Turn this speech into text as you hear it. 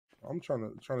I'm trying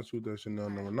to see what that Chanel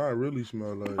number. Not really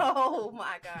smell like. Oh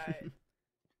my god.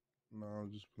 No,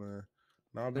 I'm just playing.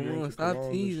 Nah, I'll be Come getting on, to stop cologne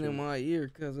and teasing in shit. my ear,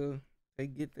 cause they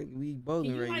get the we Can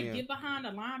bowling you right like now. get behind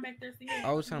the line back there? See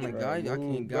I was trying to Right, guide you. I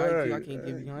move can't guide you. I back. can't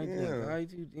get behind you and Yeah.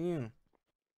 guide you. Damn.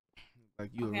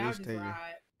 Like you okay, a I'll risk just taker.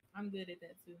 ride. I'm good at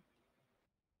that too.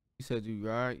 You said you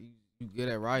ride. You good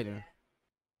at riding. Yeah,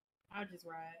 I'll just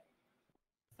ride.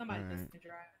 Somebody else Alright. can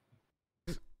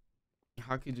drive.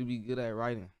 How could you be good at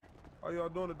riding? How y'all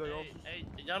doing today, officer? Hey,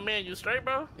 young man, you straight,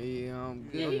 bro? Yeah, I'm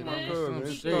Yeah, good. he My good. stomach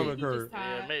His straight. stomach He hurt. just Yeah,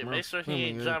 tired. make sure he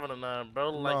ain't stomach driving or nothing,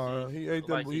 bro. Nah, Like he ate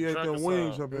them. like He ate drunk them or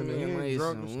wings something. up in there. He Yeah, ain't ate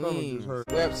drunk. some His stomach just wings.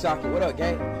 hurt. Web Socket, what up,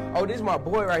 gang? Oh, this is my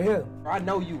boy right here. I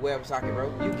know you, Web Socket, bro.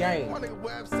 You gang. My nigga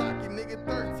Web Socket, nigga,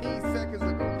 13 seconds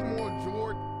ago. Come on,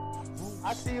 Jordan.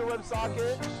 I see you, Web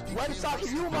Socket. Web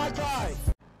Socket, you my guy.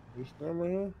 You stomach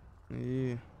here?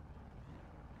 Yeah.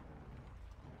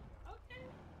 Okay.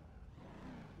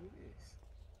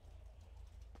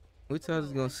 What y'all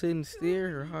just gonna sit and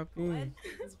stare or hop in?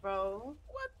 Questions, bro.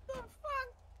 What the fuck?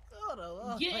 Hold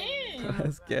on. Get in.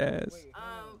 That's gas.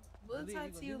 We'll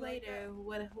talk to you later. Yeah,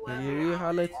 Whoever. we'll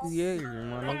holler at you later,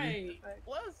 my nigga. Right.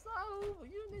 What's up?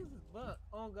 You niggas is butt.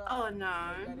 Oh god. Oh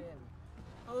no.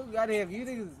 Oh goddamn, you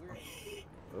niggas.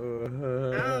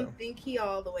 I don't think he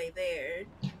all the way there.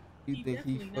 You He think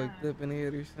he definitely fucked not. up in the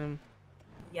head or something?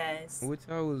 Yes. What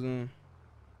y'all was on?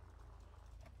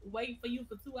 Waiting for you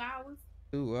for 2 hours.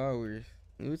 2 hours.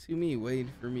 What you mean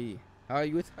waiting for me? How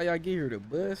y'all get here? The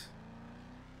bus?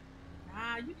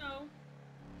 Nah, you know.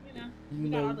 You We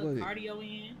got know all the what? cardio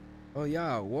in. Oh,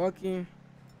 y'all walking?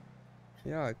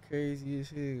 Y'all crazy as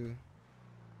hell.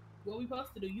 What we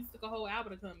supposed to do? You took a whole hour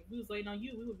to come. If we was waiting on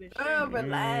you, we would been Oh, straight.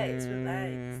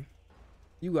 relax.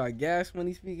 You got gas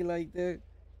money speaking like that?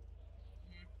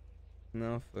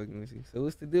 No, I'm fucking with you. So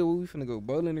what's the deal? We finna go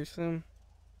bowling or something?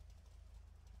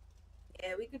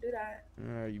 Yeah, we could do that.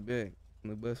 Alright, you bet. I'm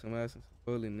gonna bust some ass and some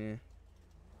bowling then.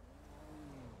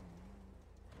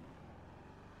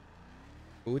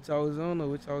 But what y'all was on or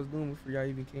what y'all was doing before y'all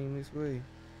even came this way?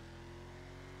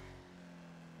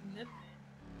 Nothing.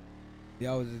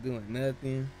 Y'all was just doing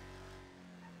nothing.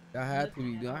 Y'all had to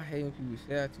be doing. I hate when people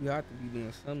say that. You have to be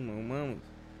doing something on mamas.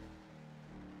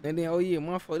 And then, oh yeah,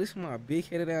 my fault. This is my big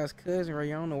headed ass cousin, right?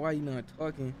 I don't know why you not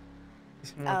talking.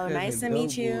 This my Oh, cousin, nice to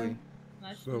meet you. Doughboy.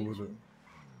 Nice What's to up meet with you. it?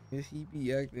 Yes, he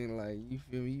be acting like, you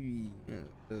feel me? He be,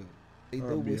 hey, I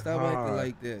Doughboy, be stop high. acting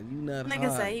like that. You not Nigga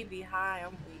high. say he be high.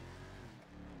 I'm weak.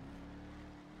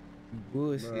 You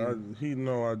bullshit. Nah, he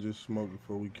know I just smoked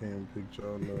before we came and picked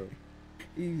y'all up.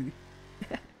 Easy.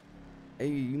 Hey,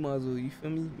 you might as well, you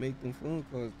feel me? Make them phone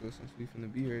calls though, since we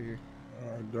finna be right here.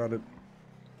 I got it.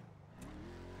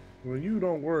 Well, you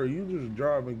don't worry. You just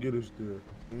drive and get us there.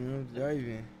 You know, I'm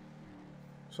driving.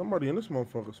 Somebody in this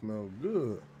motherfucker smell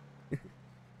good.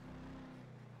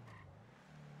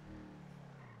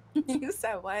 You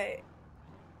said what?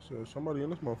 So somebody in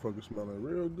this motherfucker smelling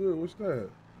real good. What's that?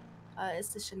 It's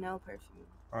the Chanel perfume.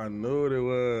 I knew what it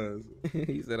was.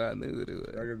 He said I knew what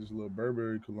it I was. got this little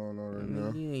Burberry cologne on right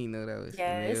now. You ain't know that was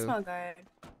Yeah, it Chanel. smell good.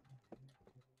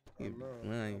 I You know. I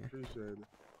lying. appreciate it.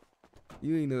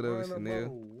 You ain't know that was Lying Chanel.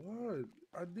 about what?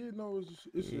 I did know it's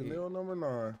Yeah. Chanel number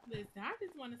 9. Listen, I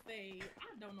just want to say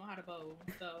I don't know how to bowl.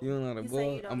 So, You don't know how to You say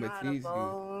ball? you don't I'ma know how to teach you.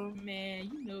 bowl. man,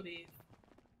 you know this.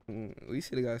 We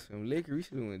should have got some liquor. We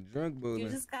should have went drunk bowling. You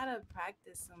just gotta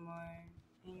practice some more.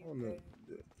 And Oh, you're no.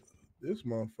 good. This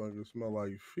motherfucker smell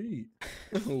like feet.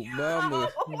 Oh, mama.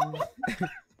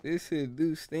 This shit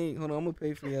do stink. Hold on, I'm gonna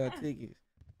pay for y'all tickets.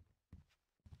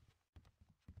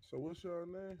 So what's your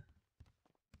name?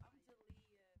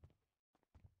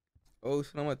 Oh,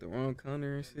 so I'm at the wrong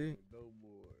counter and shit.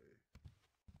 Doughboy.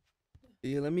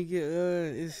 Yeah, let me get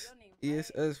it's Your name, yeah,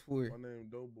 it's right? us four. My name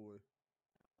Doughboy.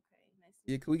 Okay, nice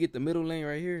to Yeah, can we get the middle lane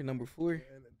right here, number 4?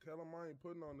 And tell him I ain't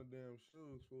putting on the damn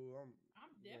shoes, fool.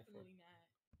 I'm definitely not.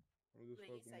 I'm just But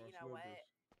you fucking say, my you know what? slippers.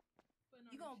 putting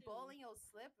on You the gonna bowl shoes. in your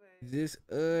slippers? Just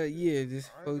yeah, just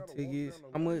I ain't 4 gotta walk tickets. down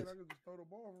the How lane. much? I can just throw the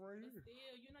ball from right But here.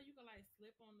 still, you know you can like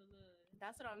slip on the little.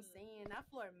 That's what I'm saying. That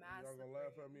floor mad Y'all gonna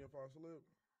laugh at me if I slip?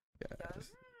 Yup.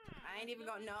 I ain't even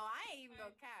gonna. No, I ain't even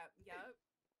gonna cap. Yup.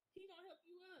 He gonna help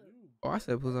you up. Oh, I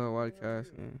said put on white cast,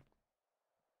 man.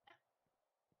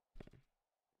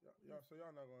 Y'all, so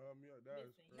y'all not gonna help me up? That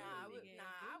is Listen, crazy. Nah, I would. big Nah,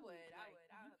 ass I dude. would. I Like,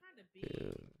 would. I You would. kind of big.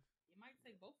 Yeah. It might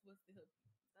take both of us to help you.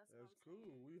 That's what That's I'm cool.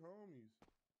 saying. We homies.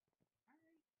 All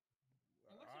right.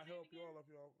 And what's I your help name y'all again?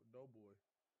 if y'all Doughboy.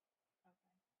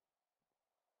 Okay.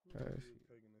 Who Gosh. is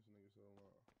taking this nigga so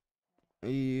long?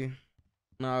 Yeah.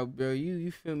 Nah, bro,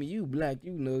 you feel me? You black,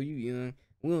 you know, you young.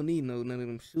 We don't need none of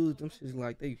them shoes. Them shits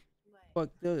like they What?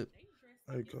 fucked up. They dressed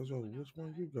Hey, cuz, which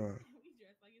one you got? We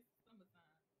dress like it's summertime.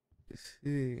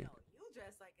 Shit. No, you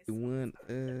dress like it's The one,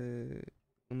 summertime.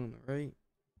 one on the right.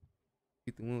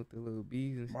 Get the one with the little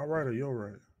bees and My right or your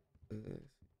right?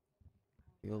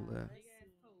 your left. Let's Big ass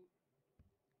see. coat.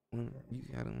 One, you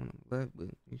got the one on the left, but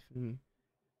you feel me?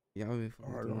 Yeah, I've been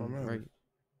fucking Alright, with the one don't on the matter. right.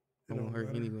 It I want don't her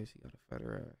matter. anyway. She got a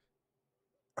fatter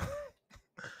ass.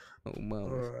 Oh,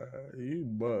 mama. You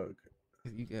bug.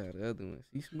 You got the other one.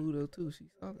 She smooth though too. She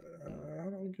solid. I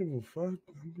don't give a fuck.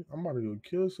 I'm about to go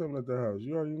kill something at the house.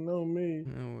 You already know me.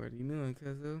 I already know,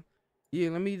 cuz though.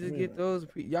 Yeah, let me just Yeah. get those.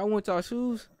 Y'all want y'all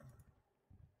shoes?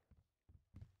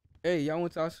 Hey, y'all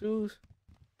want y'all shoes?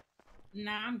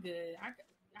 Nah, I'm good. I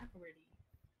can wear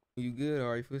these. You good?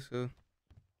 All right, for sure.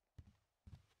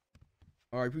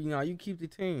 All right, now you keep the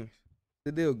teams.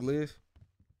 The deal, Gliss.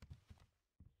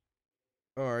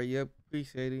 All right, yep,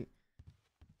 appreciate it.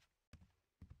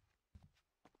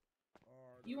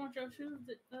 You want your shoes,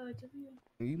 Javia?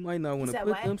 You might not want to said put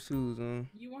what? them shoes on.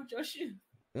 You want your shoes?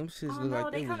 Them shits Oh look no,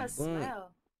 like they they kind of was bumped.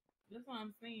 smell. That's what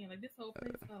I'm saying. Like this whole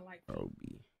place smell like.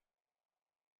 Roby.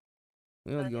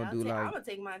 We only gonna do I'm like gonna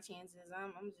take my chances.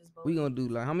 I'm just. we bold. gonna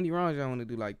do like how many rounds y'all want to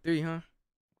do? Like 3, huh?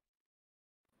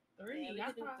 3. Yeah, we I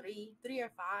could do thought- 3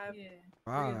 or 5. Yeah.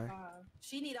 5. 3 or 5.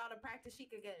 She need all the practice she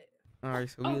could get. All right,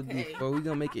 so we'll do Okay. 4. We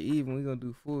gonna make it even. We gonna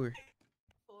do 4.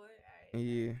 4. All right.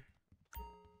 Yeah.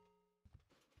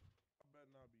 I better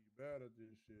not be bad at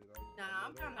this shit. Nah,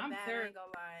 I'm kind of I'm bad. I terrible. ain't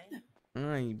gonna lie.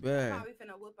 I ain't bad. Probably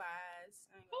finna whoop her ass.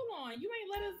 I ain't gonna- Hold on, you ain't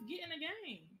let us get in the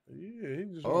game. Yeah,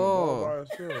 he just Oh. went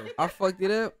by himself. I fucked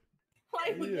it up.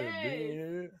 Like, Yeah, yes.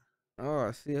 beanhead.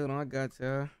 Oh, see, hold on, I got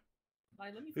y'all.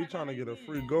 Like, let me. He type trying to my get a name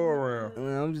free in. go around.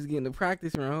 I'm just getting the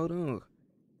practice round. Hold on.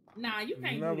 Nah, you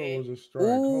can't Never do that. was a strike.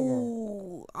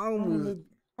 Hold Ooh,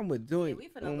 I'm a Yeah, joint. we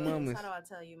finna Oh, lose. mamas. How do I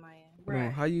tell you, Maya? Hold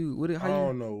on, how you? What? on. How I you?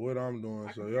 don't know what I'm doing,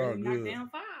 I so can y'all barely knock good. down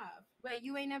 5. Wait,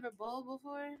 you ain't never bowled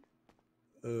before?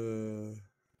 Listen,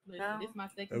 No. this my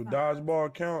second If time.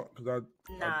 dodgeball count, cause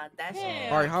Nah, that's Yeah.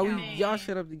 All right, how we? Man. Y'all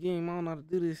shut up the game. I don't know how to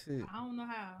do this shit. I don't know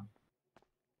how.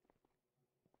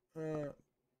 2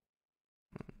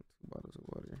 bottles of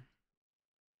water.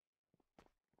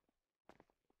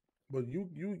 but you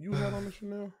had on the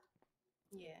Chanel.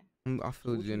 yeah. I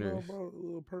feel What you know generous.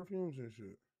 about perfumes and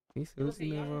shit? He said, "What's Okay,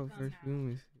 the name y'all about come now. perfume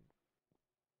and shit?"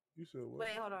 You said what?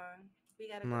 Wait, hold on. We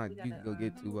gotta. Nah, we you gotta go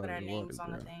get 2 put our bottles of names water,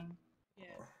 on the bro. thing.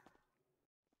 Yeah.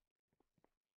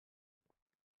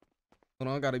 Hold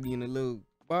on, I gotta be in a little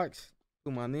box.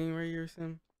 Put my name right here or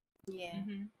something. Yeah.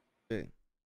 Mm-hmm. Okay.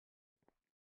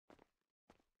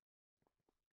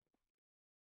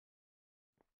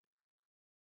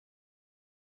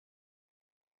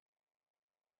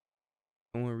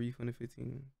 I want a refund of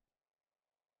 15.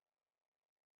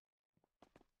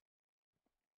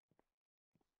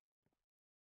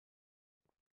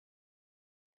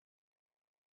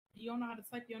 You don't know how to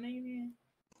type your name in?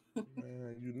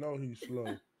 Man, you know he's slow.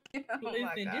 Oh my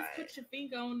Listen, God. just put your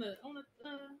finger on the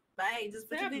Right, just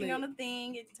put your finger on tablet. the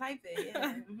thing and type it.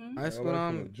 Yeah. Mhm. That's Y'all what like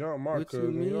I'm. finna jump my what you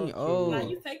cousin. mean? Y'all Oh. Like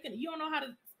chill you out. taking, you don't know how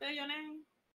to spell your name?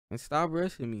 And stop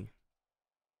rushing me.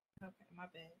 Okay, my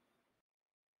bad.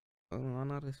 Hold on, I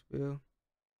know how to spell.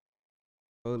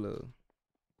 Hold up.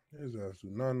 His ass do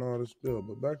not know how to spell.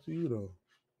 But back to you though.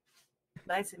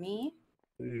 Back to me.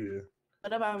 Yeah,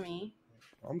 What about me?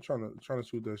 I'm trying to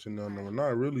shoot that Chanel number.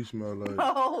 Not really smell like.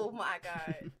 Oh my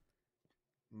God.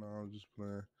 No, I'm just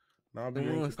playing. Nah, I be Come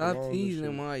getting on, some stop colognes and teasing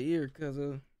in shit. my ear, cause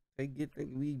they get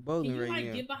that we Can bowling you right like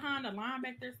now. get behind the line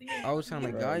back there? See it? I was trying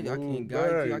to Right, guide you. I move can't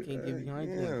guide you. I back. can't get behind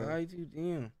you and Yeah. guide you.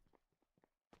 Damn.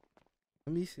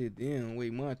 Let me sit down.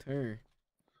 Wait, my turn.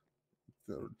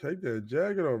 So take that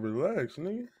jacket off. Relax,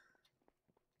 nigga.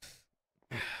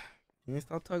 Man,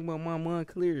 stop talking about my mind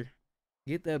clear.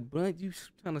 Get that blunt. You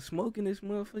trying to smoke in this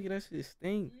motherfucker? That shit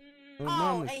stink. Oh, Oh,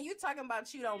 mama. and you talking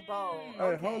about you don't bowl. Hey,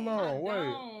 Okay. hold I on, wait.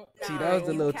 don't. See, Nah, that was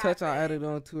the you little touch I capping. added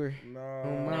on to her. Nah, Oh,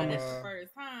 No, mama. that's the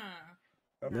first time.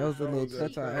 That That was for the little shows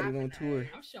touch that I added on to her.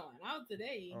 I'm showing out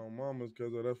today. On mama's,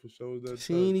 cause of that for shows that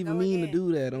She touch. ain't even Go mean to again.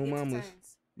 do that You on get 2 mama's.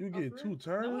 turns. You Oh, get for 2 real?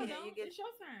 turns? No, I Yeah, don't. you get- It's your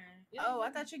turn. Yeah, Oh, I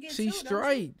you- thought you get She 2. don't you?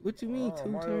 straight. What you mean, Oh, 2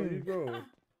 Mario, you turns? go.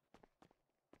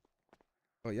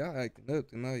 Oh, y'all acting up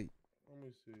tonight. Let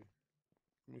me see.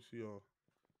 Let me see y'all.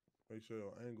 Make sure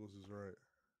your angles is right.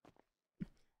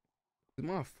 Is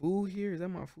my food here? Is that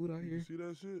my food out You here? see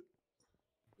that shit?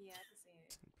 Yeah, I can see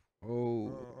it.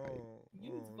 Oh.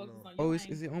 You need to focus on your Oh, lane.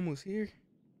 is it almost here?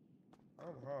 I'm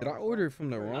high. Did I order it from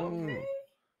the Okay. wrong? Okay.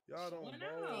 Y'all don't Showing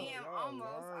bowl. out. Damn, Y'all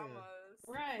almost. lying.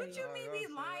 Right. What you mean we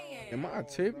lying? Am I No,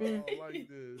 tripping? no, like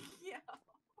this. Yeah.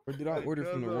 Or did I Hey, order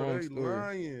from the cuzzo, wrong they store?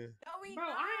 lying. No, we Bro,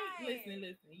 not. I ain't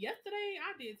listen. Yesterday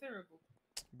I did terrible.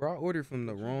 Bro, I ordered from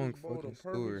the But you wrong just bought a fucking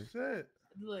store. perfect set.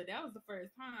 Look, that was the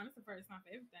first time. It's the first time for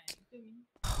everything. You feel me?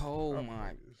 Oh I my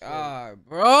fucking said- god,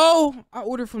 bro! I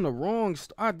ordered from the wrong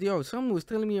store. Yo, someone was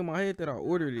telling me in my head that I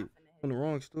ordered it from the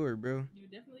wrong store, bro. You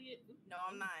definitely get. No,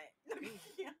 I'm not.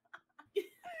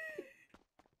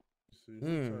 See, whose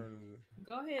Mm. turn is it?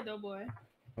 Go ahead, though, boy.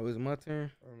 Oh, it's my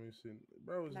turn. I mean, see,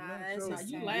 bro, it's Nah, not it's your not You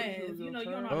Same. laugh. This is You your know you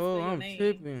turn. don't know how to Oh, spell your I'm name.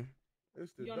 tripping.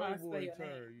 It's the You don't know how to spell doughboy your turn.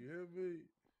 name. You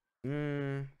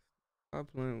hear me? Stop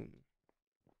playing with me.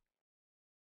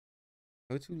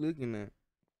 What you looking at?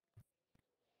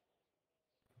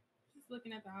 Just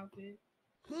looking at the outfit.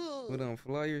 What on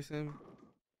fly or something?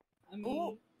 I mean,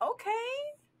 Ooh, okay.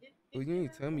 Well, you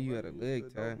ain't tell me you had a leg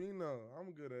tie. Dobino,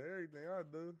 I'm good at everything I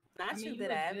do. Not I mean, too you good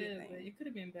look at good, everything. but it could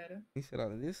have been better. He said,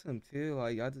 "Oh, this some chill.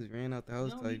 Like I just ran out the You house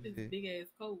don't type need this shit. big ass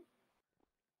coat.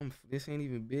 This ain't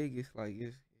even big. It's like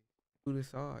it's to the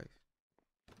size,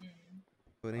 Mm.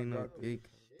 but ain't I no got this. big.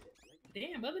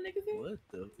 Damn, other niggas here? What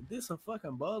the? This a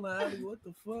fucking bowling alley? What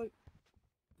the fuck?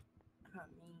 I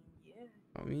mean, yeah.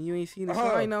 I mean, you ain't seen the Uh-huh.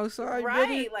 sign outside, Right,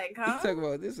 brother. like, You huh? talk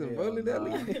about this a Hell bowling nah.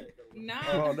 alley? Nah.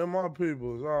 Oh, them my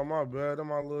peoples. Oh, my bad. Them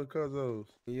my little cousins.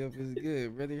 Yep, it's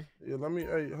good, brother. Yeah, let me.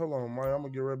 Hey, hold on, Mike. I'm gonna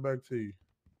get right back to you.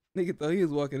 Nigga thought he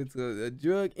was walking into a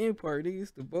drug empire. Nigga,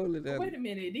 it's the bowling alley. Wait a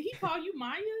minute. Did he call you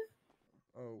Maya?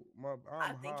 Oh, my. I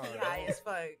I'm think high. he high dog. as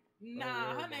fuck. Nah,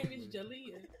 worry her name about is it.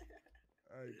 Jalea.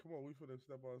 Hey, come on. We finna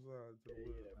step outside to the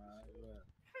whip.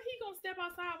 How he gonna step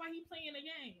outside while he playing the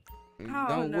game? Oh,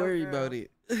 Don't no, worry girl. about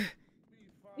it.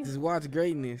 Just watch Be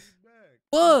greatness. back.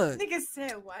 Fuck. Nigga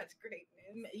said, "Watch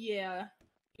greatness." Yeah.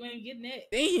 You ain't getting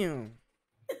that. Damn.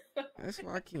 That's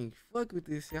why I can't fuck with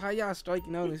this shit. How y'all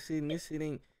striking out and shit and this shit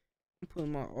ain't. I'm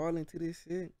putting my all into this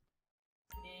shit.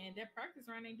 And that practice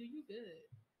run ain't do you good.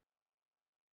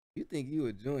 You think you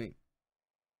a joint.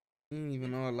 You ain't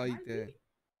even all like Might that. be.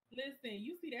 Listen,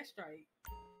 you see that strike.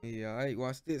 Yeah, alright,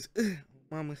 watch this.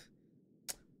 Mamas.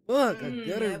 Fuck, a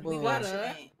gutter Yeah, we ball. watching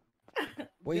Gutter. it.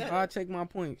 Wait, Gutter. how I check my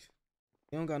points?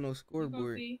 You don't got no You gonna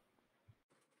scoreboard. see.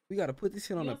 We gotta put this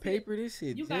shit on You the don't see it. paper. This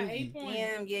shit You got heavy. 8 points.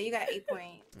 Damn, yeah, you got 8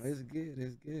 points. It's good,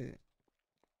 it's good.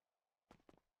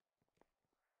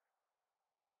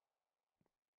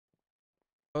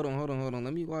 Hold on.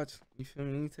 Let me watch. You feel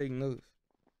me? Let me take notes.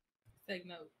 Take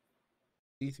note.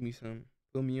 Teach me something.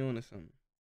 Put me on or something.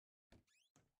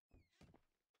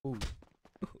 Ooh.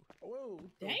 Whoa.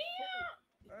 Damn. Hey,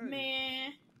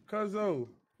 Man. Cuzzo,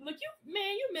 Look,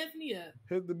 you messed me up.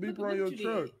 hit the Look beeper on what your you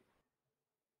truck. did.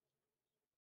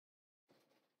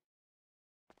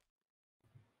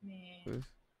 Man. Yes.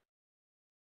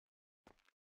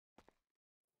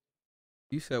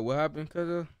 You said what happened,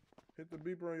 cuz? Hit the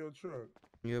beeper on your truck.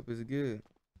 Yep, it's good.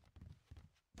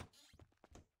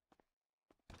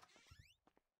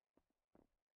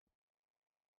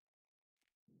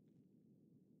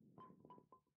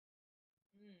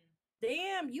 Mm.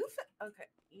 Damn, okay.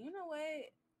 You know what?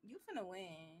 You finna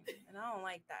win, and I don't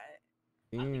like that.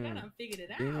 I think I Damn. done figured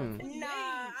it out. Damn. Nah,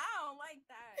 I don't like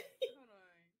that. Hold on.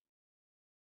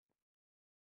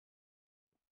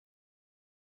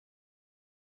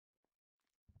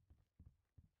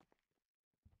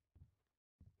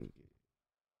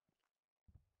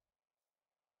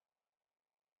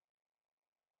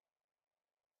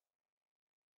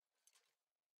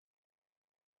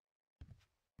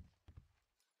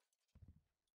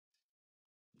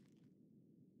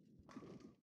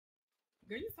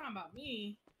 Girl, you talking about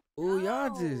me? Oh, y'all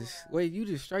just No. wait. You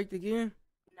just striked again?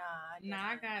 Nah, Nah, I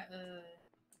didn't. got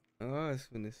Oh, I was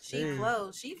finna She say.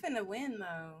 close. She finna win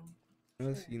though.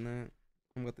 No, she not.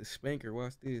 I'm about to spank her.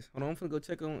 Watch this. Hold on, I'm finna go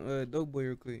check on Dope Boy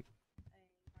real quick.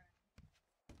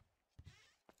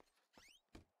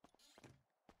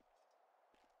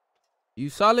 You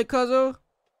solid, cuzzo?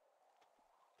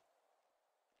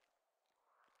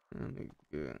 That nigga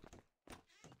good.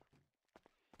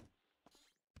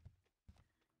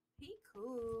 He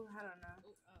cool. I don't know.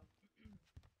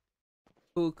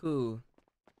 Cool.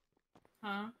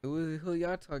 huh? Who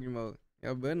y'all talking about?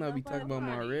 Y'all better not be talking about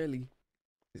Nobody. Marelli.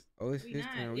 It's We his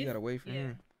not. turn. We It's- gotta wait for yeah.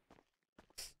 him.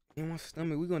 In my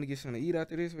stomach. We gonna get something to eat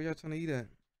after this. Where y'all trying to eat at?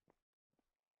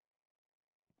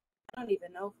 I don't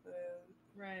even know for real.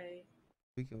 Right.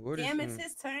 We can order Damn, it's some.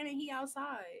 his turn and he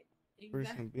outside. Order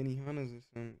Exactly. some Benny Hunters or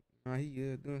something. Nah, he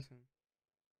good doing something.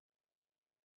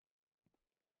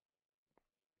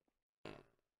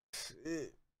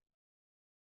 Shit.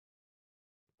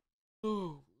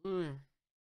 Oh, man.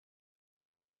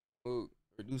 Oh,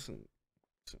 or do some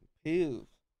pills.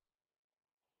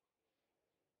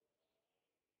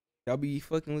 Y'all be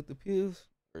fucking with the pills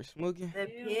or smoking? The Hell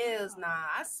pills, no. nah.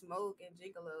 I smoke and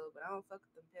gigolo, but I don't fuck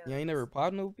with the pills. You ain't never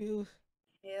popped no pills?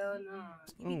 Hell no.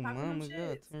 You Oh, be popping them mama, y'all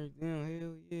shits. turned down.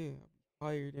 Hell yeah.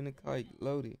 Fired in the kite,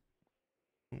 loaded.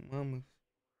 Oh, mama.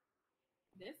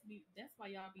 That's why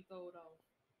y'all be throwed off.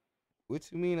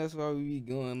 What you mean? That's why we be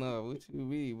going off. What you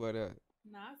mean by that?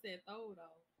 Nah, I said throwed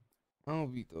off. I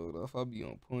don't be throwed off. I be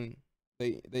on point.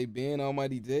 They ban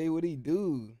Almighty J. What he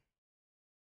do?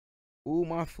 Ooh,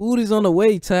 my food is on the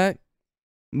way, Tack.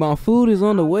 My food is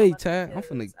on the way, Tack. I'm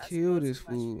finna kill this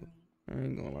food. I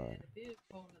ain't gonna lie.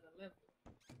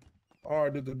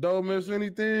 Alright, did the dough miss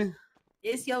anything?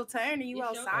 It's your turn and you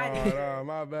It's your outside. Alright,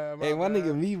 my bad. Hey, my bad.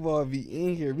 nigga Meatball be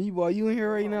in here. Meatball, you in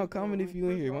here right now? Comment if you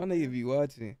in here. My nigga be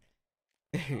watching.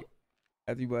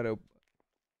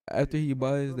 After he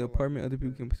buys the apartment, other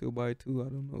people can still buy it too. I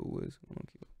don't know what's going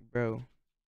on, bro.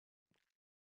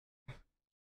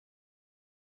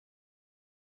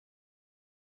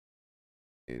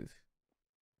 Is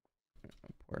No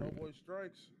apartment. boy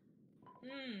strikes.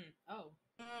 Oh.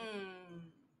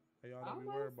 Hey, y'all don't be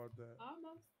worried about that.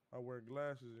 Almost. I wear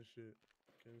glasses and shit.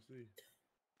 Can't see.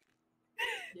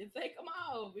 Just take them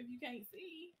off if you can't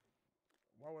see.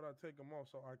 Why would I take them off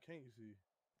so I can't see?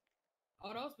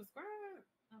 Oh, those prescribed?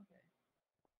 Okay.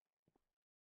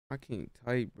 I can't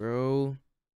type, bro.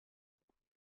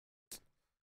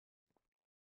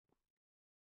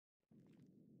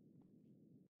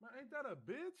 Man, ain't that a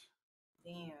bitch?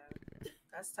 Damn.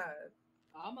 That's tough.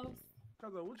 Almost.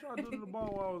 Cause what y'all do to the ball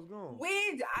while I was gone?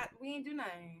 We ain't do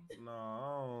nothing. No,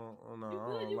 I don't. No, You I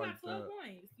good? don't You like got 12 that.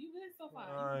 points. You good so far.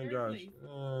 I You ain't third got.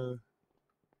 place.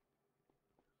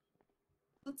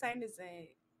 Who time is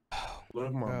it?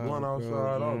 Left my God, blunt bro,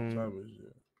 outside, all type of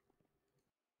shit.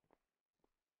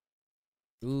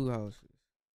 Two houses.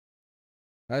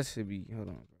 That should be. Hold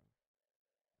on, bro.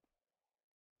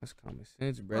 That's common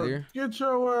sense, brother. Get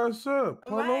your ass up,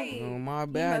 Polo. Right. Oh, my You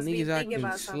bad. must be Niggas thinking acting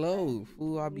about slow. something.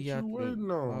 Fool, I What be you acting. waiting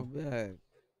My on? bad.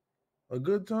 A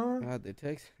good time? I had to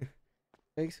text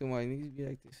somebody. Niggas be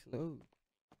acting slow.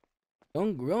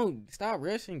 Don't stop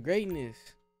rushing greatness.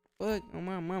 Fuck, on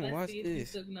my mama, Let's watch see if you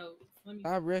this. took notes. Let me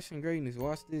Stop rushing greatness.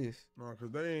 Watch this. No,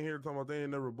 cause they ain't here talking about they ain't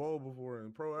never bowled before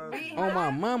in pro We athletes. On my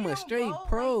not- mama, we don't straight roll like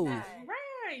pros. that.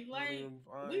 Right, like I we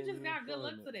ain't just even got good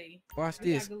luck feeling it. today. Watch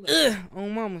We got this. good luck.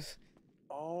 On mamas.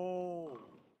 Oh.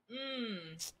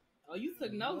 Oh, you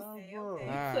took notes. Never. okay.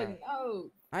 Ah. You took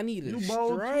notes. I need a You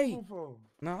bowled strike. too before.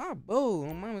 No, I bowl.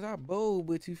 On mamas, I bowl.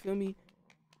 But you feel me?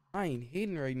 I ain't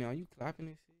hitting right now. You clapping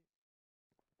and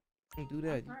shit. Don't do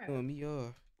that. You Alright. throwing me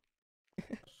off.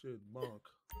 Shit, bunk.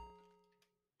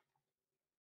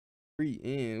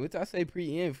 Pre-end. What I say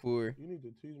pre-end for? You need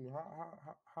to teach me how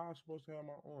I'm supposed to have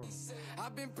my arm.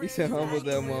 He said humble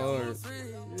that my arm.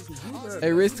 Yeah, 'cause you that-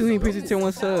 Hey, Riz 2, he appreciate you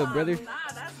one sub, brother. Nah,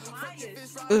 that's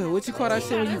my What you call that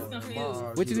shit when you? That's confused.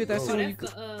 My What you hit that eyes shit when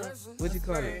is you? What you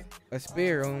call it? A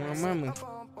spare on my mama.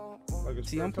 like a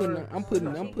See, spare I'm tire.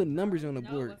 putting numbers on the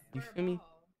No, board. it's You third feel me? ball.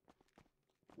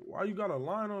 Why you got a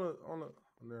line on the?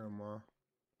 Never mind.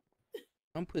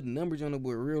 I'm putting numbers on the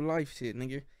board. Real life shit,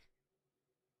 nigga.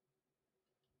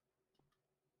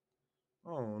 I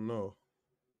don't know.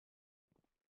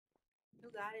 You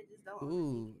got it. Just don't.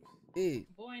 Ooh,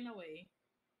 shit. Boy, no way.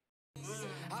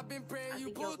 I think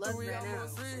your luck ran out.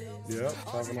 Yep,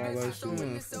 talking all that shit.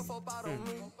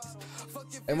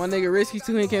 Hey, my nigga Risky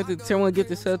 2, he came to tell one get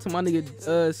the sub to my nigga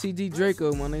CG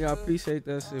Draco. My nigga, I appreciate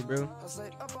that shit, bro.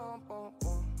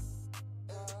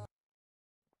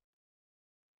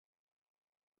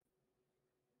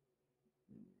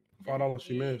 $5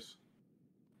 she missed.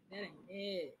 That ain't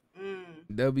it.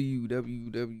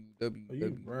 www.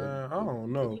 I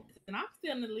don't know. And I'm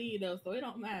still in the lead though, so it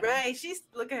don't matter. Right. She's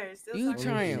look at her. Still You talking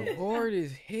trying shit. hard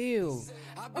as hell.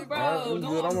 Bro, Alright, we no,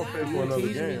 good. I'm I'm gonna pay not. for another Teach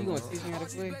me, game. you gonna bro. teach me how to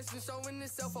play? Let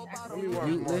me watch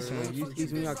You more. listen, you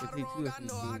teach me, I can teach you a few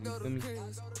things. You feel me?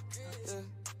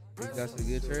 Think that's a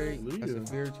good trade. That's a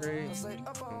fair trade.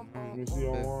 Let me see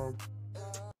your arm.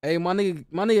 Hey, my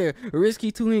nigga,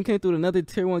 Risky 2, he came through another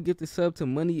tier 1 gifted sub to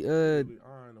Money Really eyeing the fuck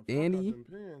out Danny them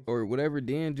pins. or whatever,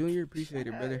 Dan Jr. Appreciate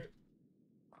it, brother.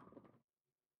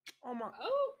 Oh my.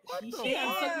 Oh, What she the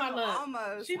done fuck? took my luck.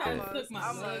 Almost. She done almost, took my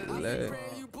almost. luck. Glad. Y'all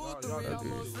did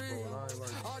this before, and I ain't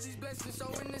like.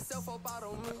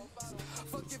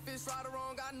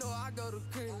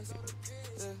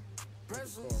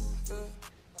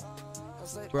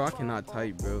 Bro, I cannot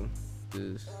type, bro.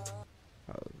 Just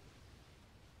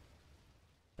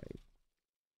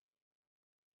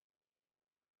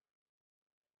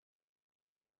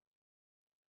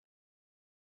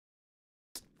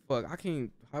fuck, I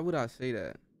can't. How would I say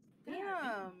that?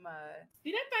 Damn.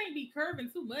 See, that thing be curving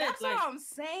too much. That's like what I'm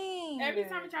saying. every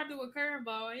time I try to do a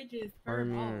curveball, it just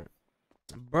curves off.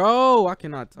 Bro, I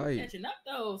cannot You type. catching up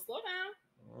though. Slow down.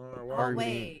 Why Oh Apartment.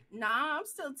 wait, nah, I'm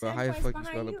still 10 Bro, how the points fuck you behind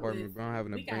spell you. apartment, bro? I'm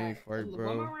having a We brain got fart, one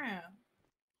bro. more round.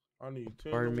 I need 10 to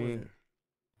Apartment. win.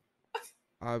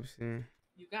 Option.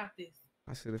 You got this.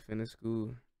 I should have finished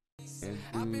school. And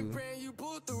do. you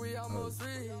pull through it, almost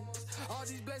reach. All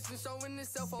these blessings showing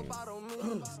itself up on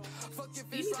me. Fuck your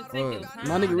You fish need to right take on your me. time.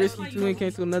 My nigga That's Risky why too you and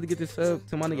came to another get this sub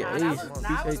to my nigga Nah, that Ace. was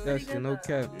Appreciate that pretty shit, good no though.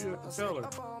 cap. Yeah, tell her.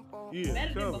 Yeah,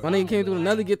 Better tell than her. My nigga came to Slow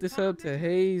another down. get this sub to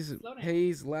Hayes. Slow down.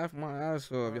 Hayes laughed my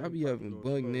ass off. Y'all be having Slow,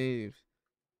 bug slow. names.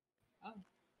 Oh.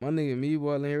 My nigga me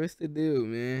boy in here. What's the deal,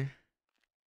 man?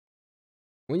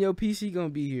 When your PC gonna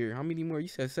be here? How many more? You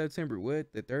said September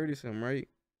what? The 3rd or something, right?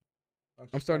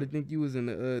 I'm starting to think you was in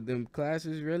the them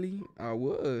classes. Really? I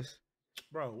was.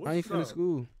 Bro, I what's ain't finna up?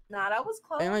 school. Nah, that was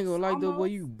close. Hey, I ain't gonna lie though, boy.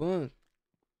 almost. You bunk.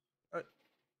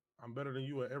 I'm better than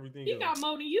you at everything He else. got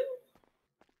more than you.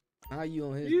 How you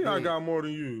on his? Yeah, I dick? got more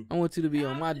than you. I want you to be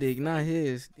on my dick, not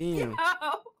his. Damn.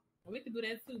 We could do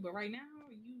that too, but right now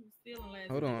you still in last.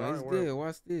 Hold place. on, I ain't it's worried. good.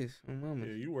 Watch this. Oh, mama.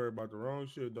 Yeah, you worry about the wrong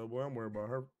shit though, boy. I'm worried about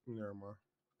her. Never mind.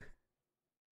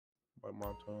 Bite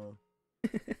my tongue.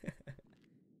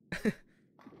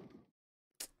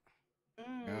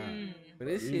 Mm. But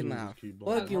this These shit niggas not keep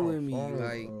blowing fucking my with me. phone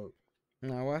Like, up.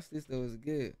 nah, watch this though. It's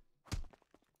good.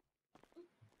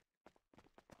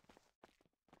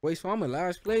 Wait, so I'm in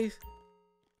last place?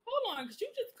 Hold on, cause you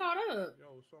just caught up.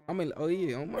 Yo, so I'm in. Oh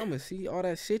yeah, oh mama. See all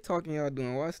that shit talking y'all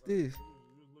doing. Watch this. You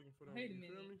was looking for them, Wait a you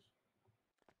feel minute. me?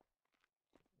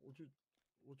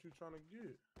 What you trying to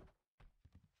get?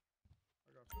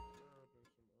 I got some syrup and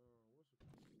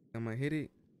some I'ma hit it.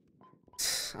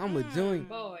 I'm a joint.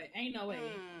 Boy, ain't no way.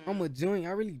 I'm a joint.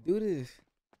 I really do this.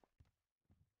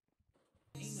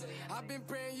 Ain't no way. I've been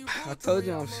praying you I told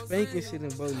you I'm spanking shit in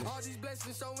bowling.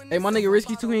 Hey, my nigga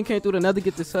Risky too. He came through another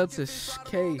get the sub to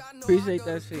K. Appreciate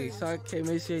that shit. Sorry, K.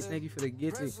 Make sure thank you for the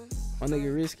gifting. My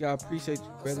nigga Risky, I appreciate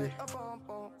you, brother.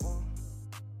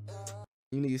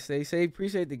 You need to say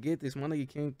appreciate the get this. My nigga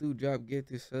came through, dropped get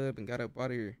this sub and got up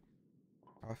out of here.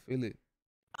 I feel it.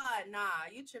 Nah,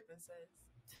 you tripping, sis.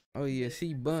 Oh yeah,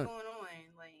 she What's bumped. going on?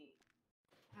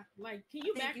 Like, can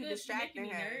you I think back you up? You're distracting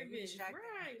making me her. You nervous. distracting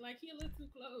her. Right? Like he a little too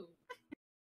close.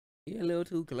 He a little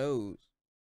too close.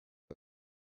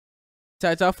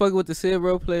 Chat, y'all fucking with the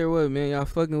Silver player? What, man? Y'all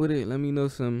fucking with it? Let me know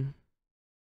something.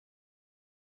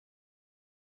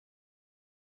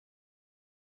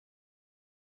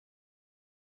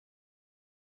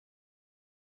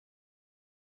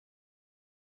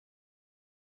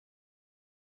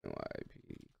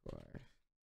 YP cars.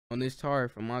 On this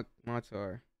chart from my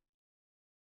chart.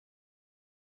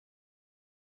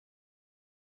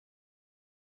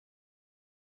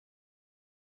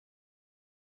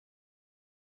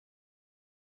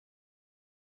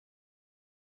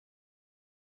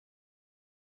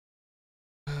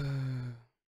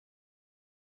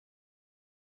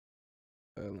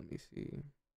 Let me see.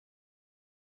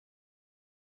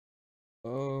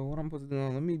 What I'm supposed to do?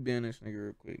 Let me ban this nigga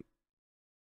real quick.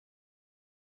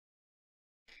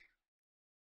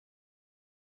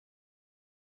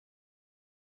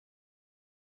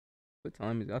 What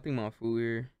time is it? I think my food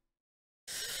here.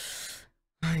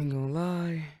 I ain't gonna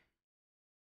lie.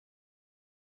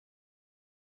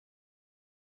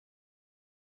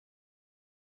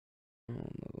 I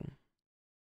don't know.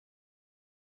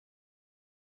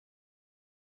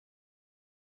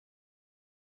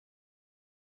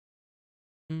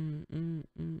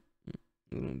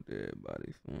 Little dead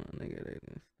bodies, one nigga they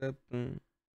done stepped on.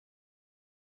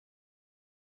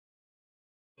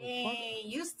 Hey,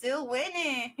 you still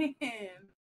winning.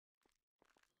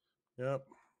 Yep,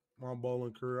 my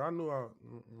bowling career. I knew I.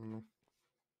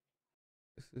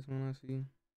 Is this one I see?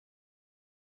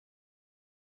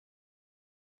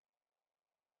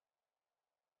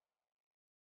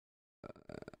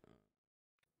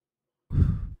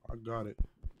 I got it.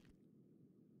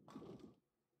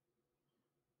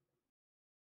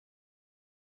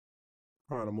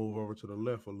 Trying to move over to the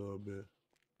left a little bit.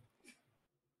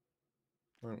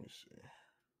 Let me see.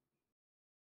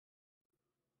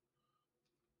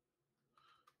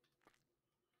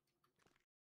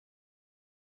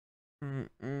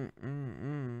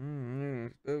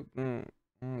 Stepped on.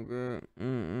 Oh god.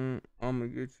 I'ma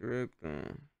get your wrecked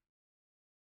on.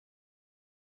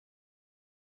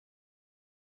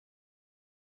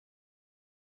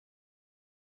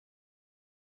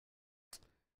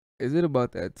 Is it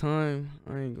about that time?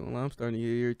 I ain't gonna lie, I'm starting to get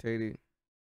irritated.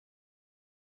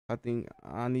 I think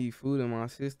I need food in my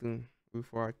system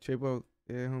before I trip out.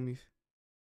 Yeah, homies.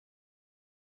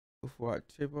 Before I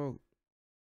trip out.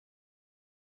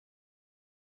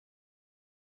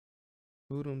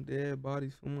 Who them dead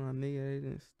bodies from my nigga they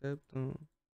done stepped on.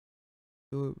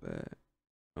 Do it bad.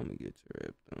 I'm gonna get your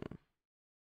rep done.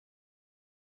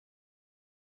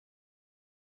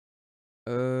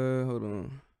 Hold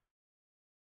on.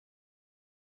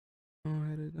 Oh, I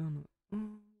had it down.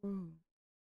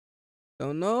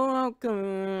 Don't know I'm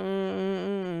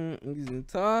coming. Using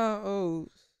toes.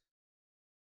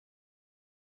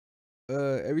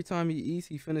 Every time he eats,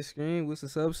 he finna scream. What's the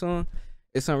sub song?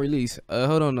 It's unreleased.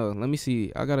 Hold on, no. Let me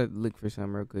see. I gotta look for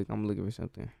something real quick. I'm looking for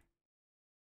something.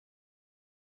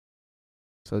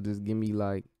 So just give me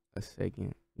like a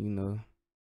second, you know.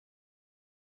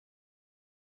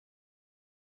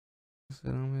 I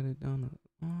said I'm headed down the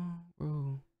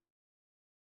bro.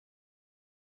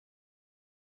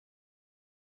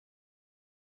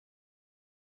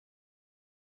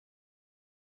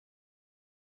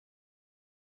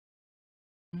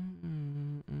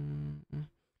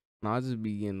 No, I just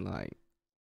be getting like,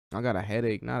 I got a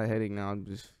headache. Not a headache now. I'm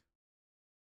just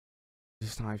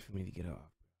time for me to get off.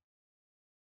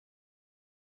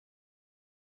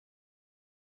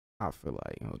 I feel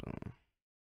like, hold on.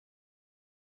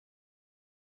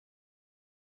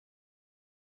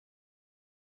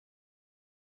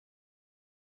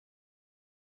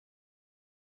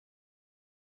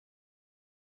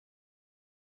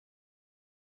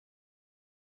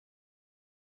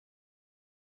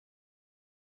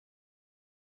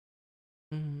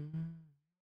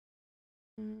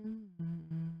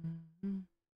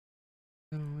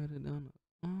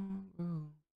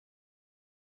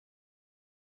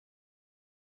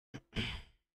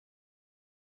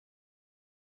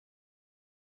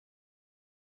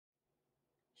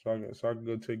 So I can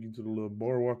go take you to the little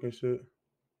boardwalk and shit.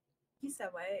 He said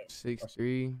what?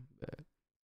 6'3".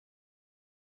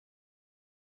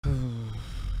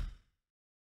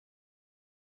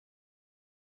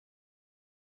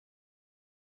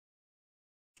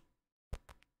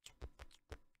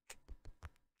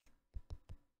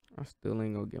 I still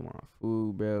ain't gonna get my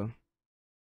food, bro.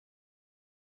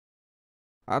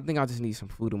 I think I just need some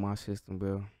food in my system,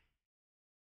 bro.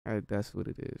 That's what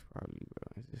it is, probably,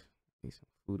 bro. I just need some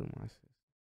food in my system.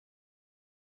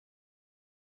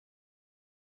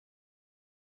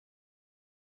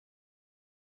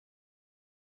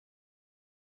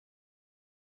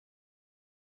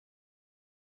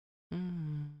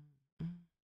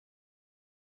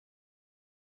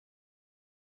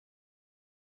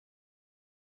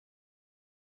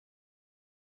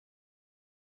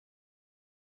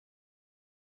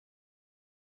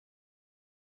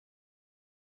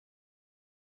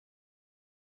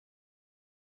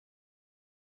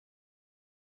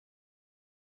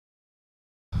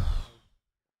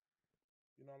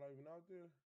 You not even out there?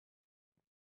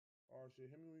 Oh shit,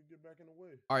 hit me when you get back in the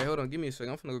way. All right, hold on. Give me a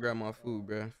second. I'm finna go grab my food,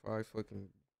 bro. Before I fucking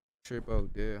trip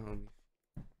out there, homie.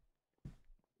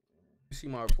 You see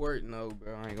my report? No,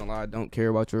 bro. I ain't gonna lie. I don't care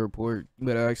about your report. You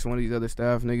better ask one of these other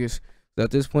staff niggas. So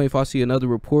at this point, if I see another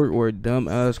report or a dumb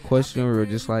ass question or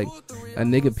just like a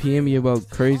nigga PM me about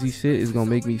crazy shit, it's gonna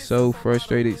make me so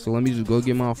frustrated. So let me just go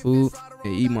get my food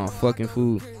and eat my fucking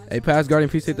food. Hey, Past Guardian,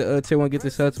 appreciate the tier 1. Get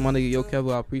this out to my nigga Yo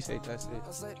Kevo. I appreciate that shit.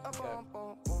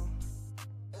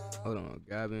 Hold on,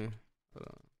 Gavin. Hold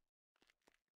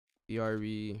on.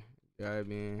 ERB,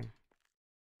 Gavin.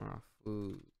 My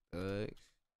food, thugs.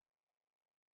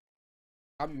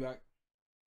 I'll be back.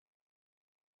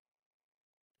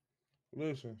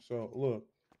 Listen, so look.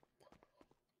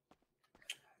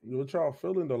 What y'all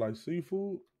feeling though? Like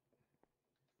seafood?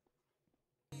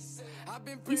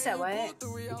 You said what?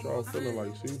 What y'all feeling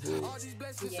like seafood?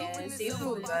 Yeah,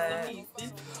 seafood good.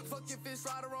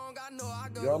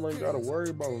 Y'all ain't gotta worry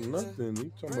about nothing.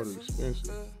 You talking about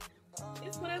expensive.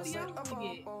 It's whatever y'all want to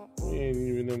get. We ain't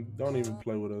even don't even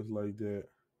play with us like that.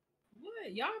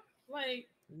 What? Y'all, like...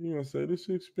 You gonna say this is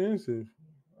expensive.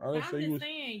 I didn't I'm say you just was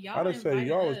saying, y'all I didn't say invited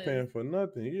y'all was us. paying for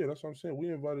nothing. Yeah, that's what I'm saying. We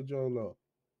invited y'all up.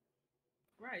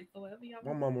 Right, so whatever y'all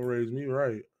My want. mama raised me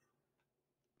right.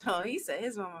 Oh, he said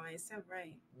his mama made him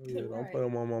right. Yeah, don't Right. play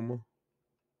with my mama.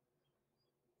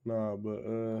 Nah, but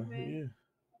Okay. yeah.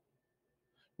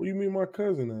 Where you meet my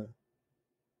cousin at?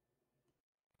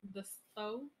 The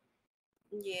stove?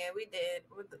 Yeah, we did.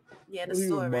 With the What the he was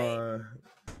store, right? buying?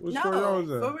 What store y'all No,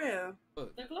 was at? for real.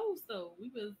 The clothes stove. We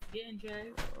was getting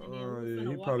dressed, and then we was Yeah, gonna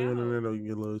he walk probably out. went in there to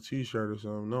get a little t-shirt or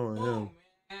something, knowing him.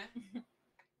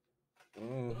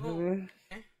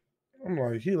 I'm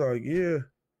like, he like, yeah.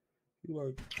 He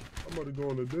like, I'm about to go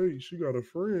on a date. She got a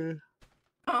friend.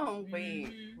 Oh, wait.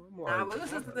 Mhm. I'm Nah, like, we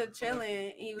was just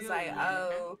chilling. He was like,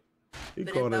 oh, he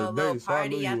finna called it throw a a little date, so I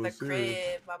knew party you at the was serious.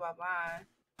 crib, blah, blah, blah.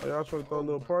 Oh, y'all trying to throw a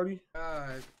little party?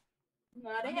 God.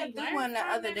 No, they I had mean, threw last one the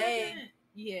time other that day. happened,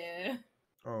 yeah.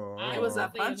 Oh, I It was a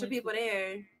ain't gonna say I bunch of went people to-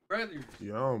 there. Brothers.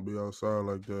 yeah, I don't be outside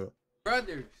like that.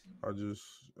 Brothers. I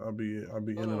be in Hold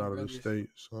and on, out of the brothers. state,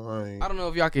 so I ain't. I don't know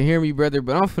if y'all can hear me, brother,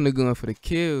 but I'm finna go in for the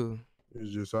kill.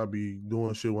 It's just I be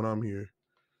doing shit when I'm here.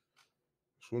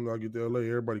 As soon as I get to LA,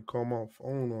 everybody call my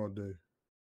phone all day.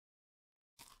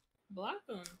 Block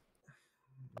them.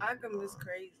 Arkham is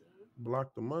crazy.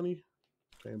 Block the money.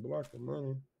 Can't block the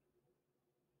money.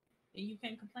 And you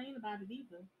can't complain about it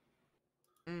either.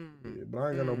 Yeah, but I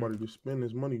ain't got nobody to spend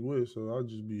this money with, so I'll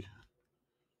just be, you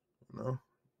know.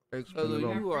 Hey, Spend Cuzzo, it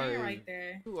on- you are Friend a, right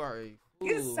there. you are a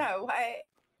You fool. so what?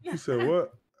 You said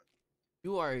what?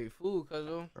 You are a fool,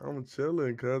 Cuzzo. I'm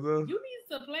chilling, cuz. You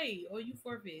need to play or you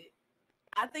forfeit.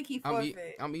 I think he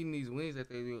forfeit. I'm eating these wings that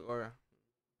they do. Or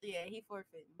Yeah, he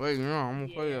forfeit. wait, no, I'm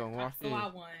gonna play that. Yeah, Watch so this. I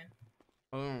won.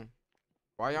 Hold on.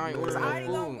 Why y'all ain't Yeah. He's ordering already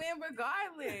no gonna food? win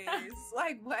regardless.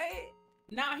 Like what?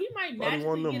 Now he might Probably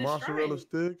one magically of get them a mozzarella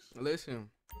strike. sticks. Listen,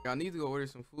 y'all need to go order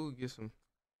some food. Get some.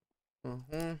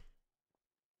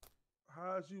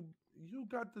 How's you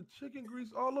got the chicken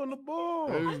grease all on the ball?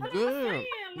 It's what I'm good. saying,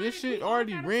 This like, shit we all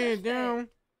already gotta ran touch that. down.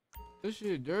 This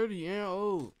shit dirty and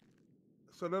old.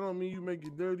 So that don't mean you make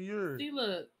it dirtier. See,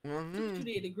 look, look what you Mm-hmm.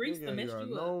 did. The grease Nigga to ain't mess got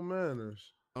you no up.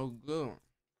 manners. Oh, good.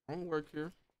 I don't work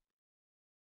here.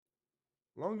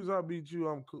 Long as I beat you,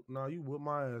 I'm cool. Nah, you whip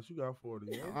my ass. You got 40.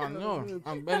 I know.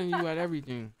 I'm better than you at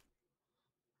everything.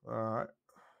 All right.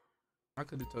 I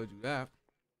could have told you that.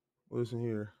 Listen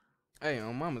here. Hey,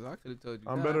 on mamas, I could have told you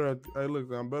I'm that. better at. Hey, look,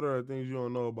 I'm better at things you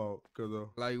don't know about. Cause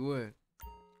Like what?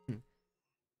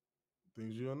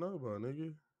 things you don't know about,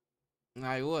 nigga.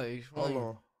 Like what? Hold Explain.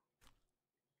 on.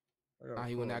 I got Nah, a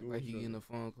he wouldn't call. act Give me like a he second. getting a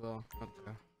phone call.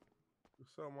 Okay.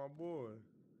 What's up, my boy?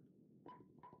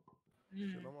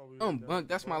 Mm. Shit, I'm over here Oh, down Bunk, at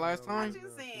that's the my bar last now, time? right What you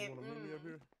now. saying? You wanna meet me up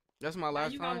here? That's my Now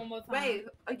last you got time. one more time. Wait,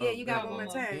 yeah, you got Oh, one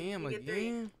more damn, turn. Damn, You get three.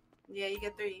 again. Yeah, you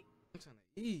get 3. I'm trying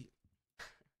to eat.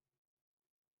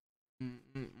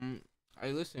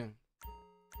 Hey, listen.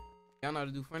 Y'all know how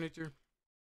to do furniture?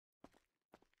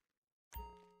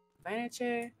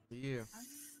 Furniture. Yeah.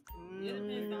 It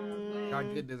depends on what.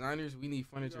 Y'all good designers? We need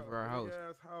furniture You got for our a house.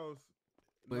 big-ass house.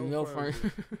 But no no furniture.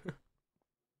 furniture.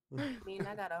 I mean,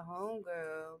 I got a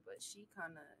homegirl, but she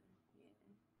kind of.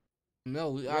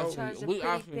 No, we Yo. option. Charge a We pretty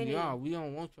option penny. y'all. We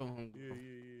don't want your home. Yeah.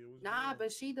 What's Nah, going on?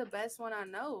 but she the best one I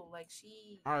know. Like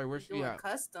she. All right, where be she doing at?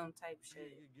 custom type Yeah,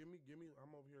 shit. give me. I'm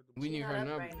over here at the We She need not her up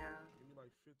number. right now. Give me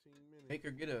like 15 minutes. Make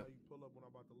her get How up. you pull up when I'm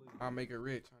about to leave. I'll make her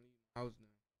rich. I need a house now.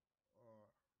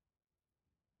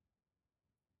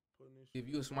 Putting this If shit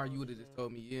you were in smart, you box, would have just man.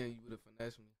 told me yeah, and you would have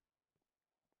finessed me.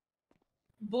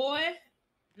 Boy.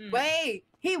 Mm. Wait,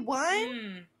 he won?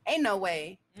 Mm. Ain't no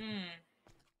way. Mm.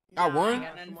 I Nah, won? I ain't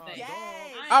got nothing to say. Yes.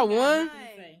 I ain't got won? nothing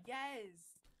to say. Yes.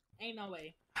 Ain't no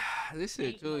way. This shit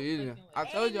Ain't too no easy. fucking way. I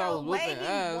told Ain't you I no was whooping way he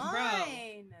ass. won.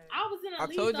 I was in a I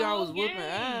lead told the you I whole was whooping game.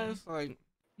 ass. Like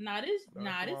Nah, this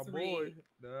That's my boy. rigged.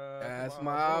 that's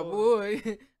my boy.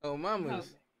 Oh, No,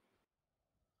 mamas.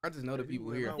 I just know the Hey, he people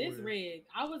went here. out. this with? rigged.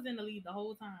 I was in the lead the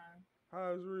whole time.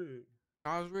 How's Rig?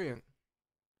 I was real.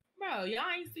 Bro, y'all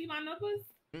ain't see my numbers?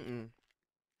 Mm-mm.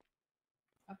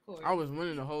 Of course. I was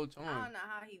winning the whole I time. don't know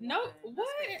how he No, won. That's what?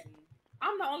 crazy.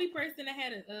 I'm the only person that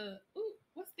had a ooh,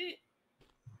 what's it?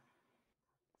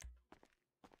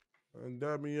 And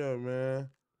dab me up, man.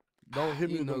 Don't hit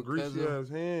me You with know, them greasy cuzzo. ass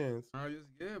hands. Oh, it's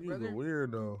good, You's a brother.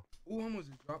 weirdo. Ooh, I almost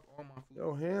just dropped all my food.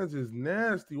 Your hands is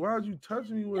nasty. Why'd you touch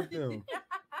me with them?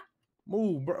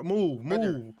 Move, bro. Move,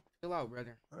 Brother. move. Chill out,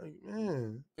 brother. Like,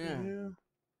 man. Yeah.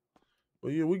 But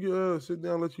yeah, we can sit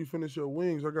down, let you finish your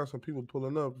wings. I got some people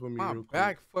pulling up for me My real quick.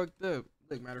 back fucked up.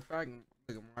 Look, matter of fact,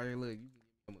 look, Mario, look, you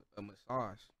can give me a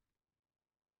massage.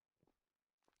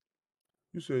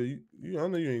 You said you I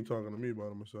know you ain't talking to me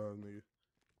about a massage, nigga.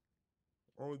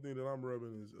 Only thing that I'm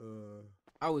rubbing is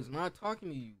I was not talking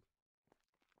to you.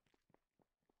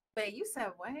 Wait, you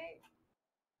said what? you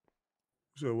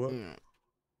said what? Yeah.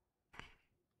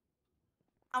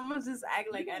 I'm gonna just act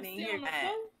like You I gonna didn't sit hear on the that.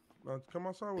 floor? Now, come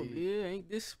outside with me. Yeah, ain't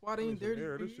this spot I need ain't some dirty?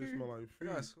 air. for This shit here? smell like I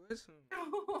got feet. sweat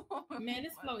some. Man,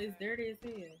 this floor is dirty as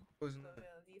hell. Was For not. real,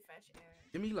 need fresh air.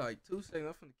 Give me like 2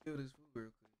 seconds. I'm finna kill this food real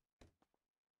quick.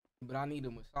 But I need a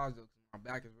massage though, cause my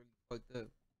back is really fucked up.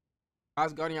 I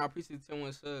was guarding y'all. Appreciate the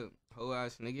 10-1 sub. Whole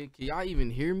ass nigga. Can y'all even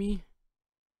hear me?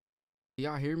 Can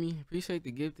y'all hear me? Appreciate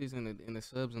the gifters and the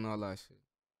subs and all that shit.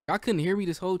 Y'all couldn't hear me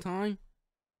this whole time?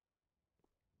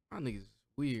 My niggas is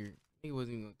weird. Nigga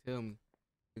wasn't even gonna tell me.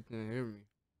 They couldn't hear me.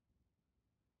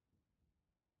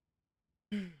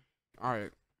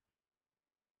 Alright.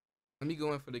 Let me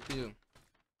go in for the kill.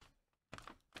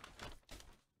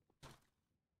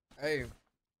 Hey.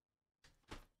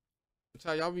 That's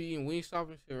how y'all be eating Wingstop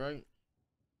and shit, right?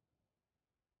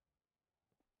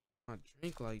 I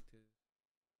drink like this.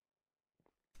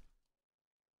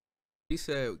 He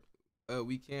said,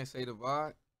 we can't say the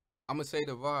vibe. I'm gonna say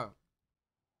the vibe.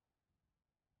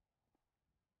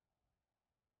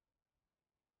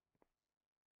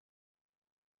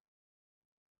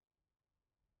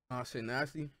 I said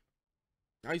nasty.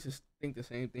 I used to think the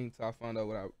same thing till I found out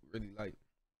what I really like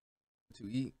to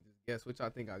eat. Just guess which I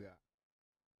think I got.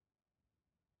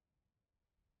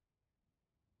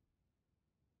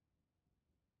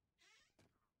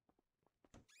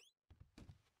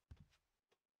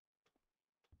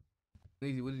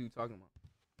 Easy, what are you talking about?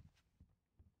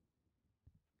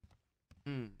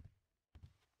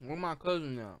 Where my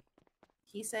cousin now?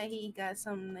 He said he got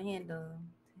something to handle.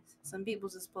 Some people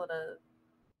just pulled up.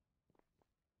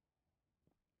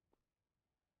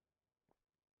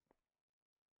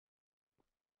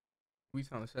 We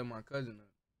trying to set my cousin up.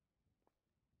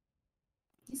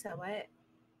 He said what?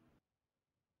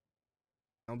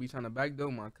 Don't be trying to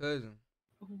backdoor my cousin.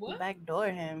 What? Backdoor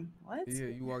him. What? Yeah,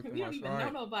 you walked in We my don't even know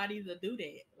side. nobody to do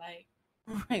that. Like,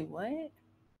 Wait, what?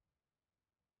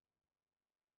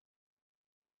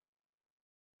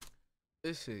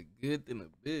 This shit good than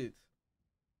a bitch.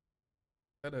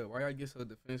 Shut up. Why y'all get so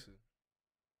defensive?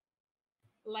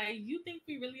 you think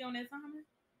we really on that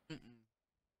time?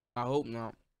 I hope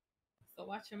not. So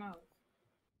watch your mouth.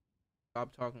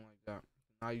 Stop talking like that.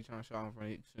 Now you trying to shout in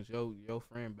front of since your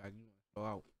friend back, you want to show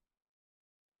out.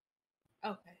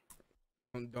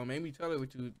 Okay. Don't make me tell her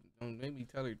what you. Don't make me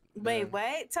tell her. Wait,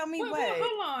 what? Tell me Wait, what?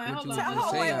 hold on. What Hold you on. was Tell, just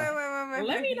oh, wait, saying. wait.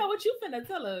 Let me know what you finna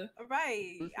tell her.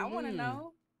 Right. What I you want to mean?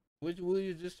 know. What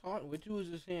you just talking? What you was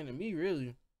just saying to me?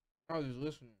 Really? I was just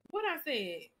listening. What I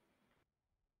said?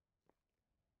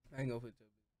 I ain't gonna put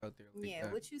that out there. Like Yeah,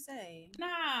 that. what you say? Nah,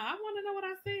 I want to know what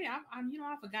I said.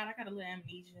 I forgot. I got a little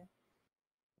amnesia.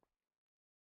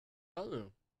 Tell her.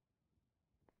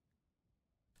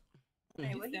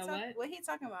 Hey, You said what? what he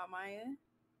talking about, Maya?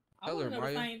 I Tell want her, to know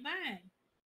the Maya. same thing.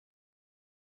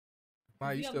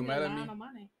 Maya, you over still here mad at lying me? on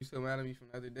my name. You still mad at me from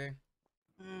the other day?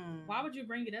 Why would you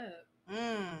bring it up?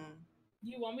 Mm.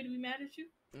 You want me to be mad at you?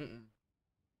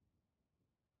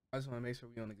 I just want to make sure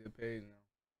we on a good page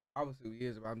now. Obviously we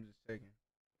is, but I'm just checking.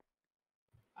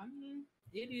 I mean,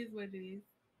 it is what it is.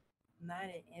 Not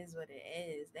it is what it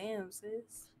is. Damn,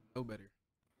 sis. No better.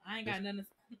 I ain't got nothing to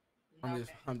say. I'm Okay.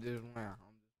 just wow.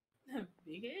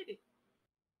 Big headed.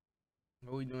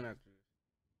 What we doing after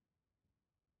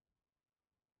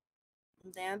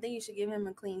this? Damn, I think you should give him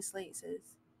a clean slate, sis.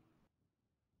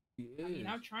 He I mean, is.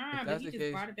 I'm If trying, but that's he the just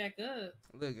case- brought it back up.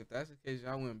 Look, if that's the case,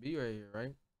 y'all wouldn't be right here,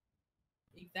 right?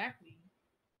 Exactly.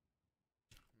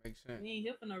 Makes sense. We ain't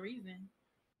here for no reason.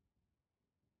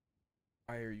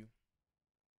 I hear you.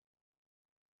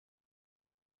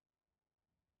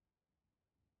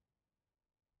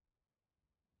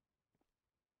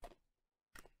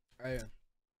 Hey.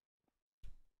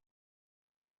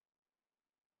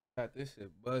 Got this shit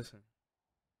buzzing.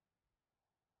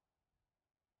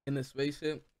 In the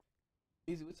spaceship.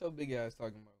 Easy, what's your big ass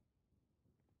talking about?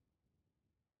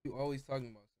 You always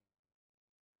talking about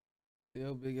something.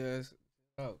 Your big ass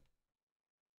out.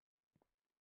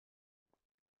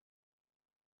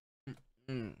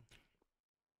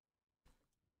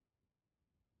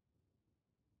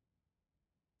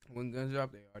 When guns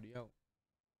drop, they already out.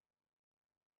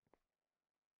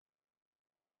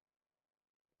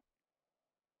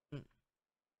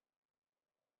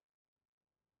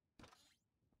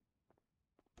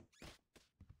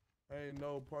 Ain't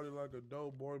no party like a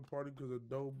dope boy party because a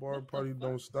dope bar party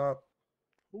don't stop.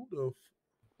 Who the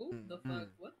Who the fuck?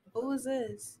 What the Who is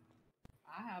this?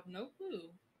 I have no clue.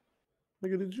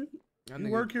 nigga, did you Y'all you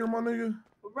niggas work here, my nigga?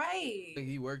 Right. think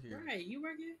he work here. Right, you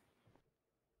work here?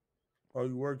 Oh,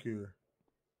 you work here.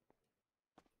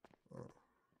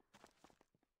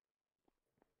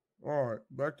 All right,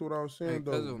 back to what I was saying Hey,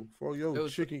 though. cousin, Before your it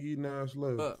was- chicken eating ass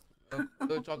left.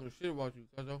 They're talking shit about you,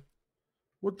 cuzzo.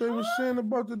 What they was saying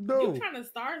about the You dope? trying to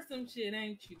start some shit,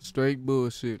 ain't you? Straight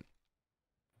bullshit.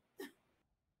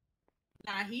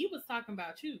 Nah, he was talking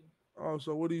about you. Oh,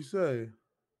 so what he say?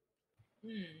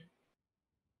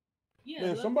 Yeah, Man,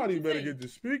 let- somebody what you better say? get to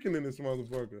speaking in this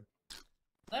motherfucker.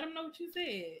 Let him know what you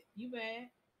said. You bad.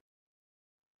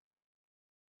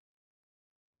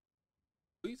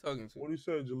 Who you talking to? What he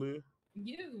said, Jalea?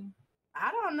 You. I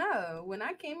don't know. When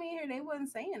I came in here, they wasn't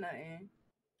saying nothing.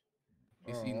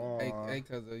 You see, hey,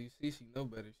 cuzzo, you see, she know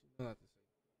better. She know not to say.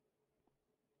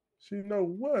 She know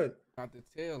what? Not to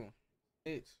tell him.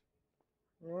 Bitch.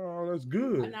 Oh, that's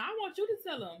good. Now I want you to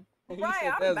tell him. He Right,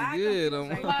 said I'm that's back good. confused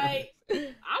I'm right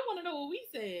Like, I want to know what we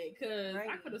said, because I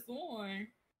Right. could have sworn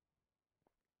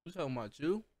You talking about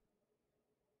you?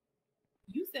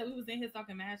 you said we was in here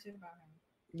talking mad shit about him.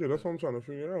 Yeah, that's what I'm trying to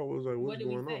figure out. Was like, What what's did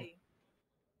we going on? say?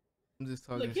 I'm just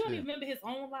talking Look, you don't shit. even remember his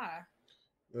own lie.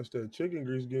 That's that chicken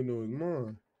grease getting to his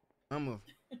mind. I'm a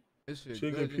this shit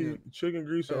Chicken good. chicken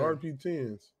grease and Hey.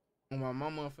 RP10s. My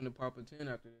mama finna pop a 10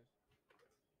 after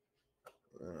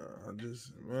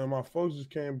this. My folks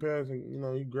just came past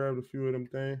and he grabbed a few of them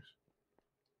things.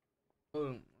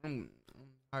 I'm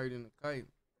higher than a kite.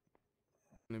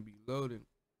 I'm gonna be loaded.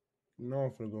 I'm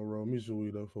finna go roll me some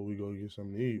weed up before we go get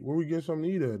something to eat. Where we get something to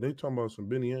eat at? They talking about some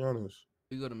Benihana's.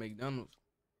 We go to McDonald's.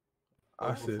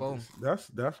 I said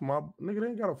that's my nigga. They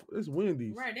ain't got a. It's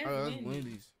Wendy's. Right, that's Oh, that's Wendy's.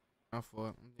 Wendy's. I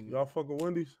thought. Y'all fuck with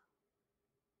Wendy's?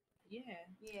 Yeah.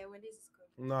 Yeah, when this is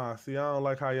cool. Nah, see, I don't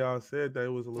like how y'all said that. It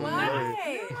was a little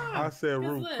late. Why? I said Cause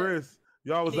Ruth look, Chris.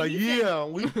 Y'all was Yeah, like, you said- yeah,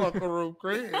 we fuck with Ruth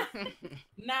Chris.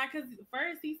 Nah, cause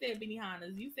first he said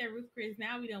Benihana's. You said Ruth Chris.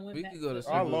 Now we done went We back. could go to I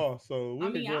Seven- lost, so we I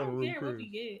can mean, I go to don't Ruth care what Chris. we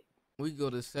get. We go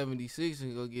to 76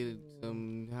 and go get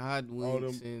some hot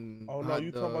wings and Oh no, hot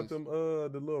you dogs. talking about them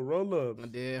the little roll ups? My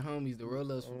dad homies, the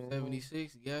roll-ups from Uh-huh.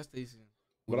 76 gas station.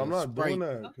 But With I'm a not Sprite. doing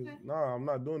that. Okay. Nah, I'm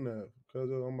not doing that because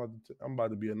I'm about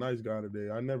to be a nice guy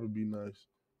today. I never be nice.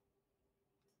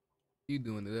 You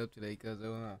doing it up today, cuz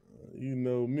You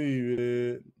know me,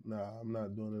 man. Nah, I'm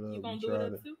not doing it up. You gonna We do tried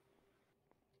it up too?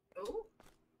 Ooh.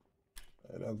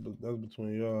 Hey, that's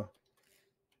between y'all.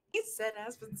 He said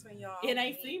that's between y'all. It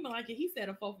ain't seeming like it. He said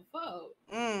a 4 for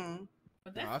 4. Mm.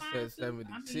 But No, that's I fine, said too. I mean,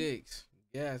 76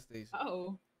 gas station.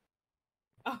 oh.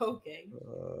 Okay.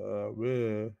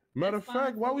 Man. Matter of That's fine,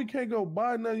 fact, why too. we can't go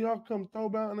buy nothing? Y'all come throw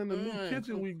down in the new Man,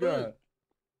 kitchen come we cook. got.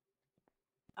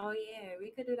 Oh yeah,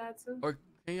 we could do that too. Or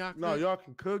can y'all No, cook? y'all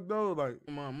can cook though. Like,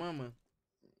 Come on, mama.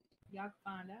 Y'all can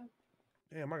find out.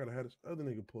 damn, I gotta have this other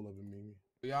nigga pull up and meet me.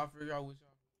 So y'all figure out what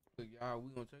y'all cook. Y'all, we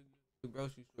gonna take you to the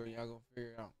grocery store and y'all gonna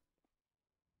figure it out.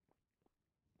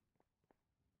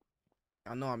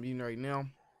 I know I'm eating right now,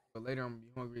 but later I'm gonna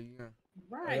be hungry again.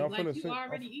 Right. I'm Like finna you send-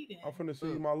 already eating. I'm finna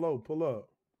send you my load. Pull up.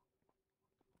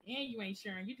 And you ain't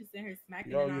sharing. You just sitting here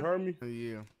smacking. Yo, it you off. heard me? Oh,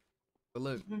 yeah. But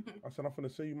look, I said I'm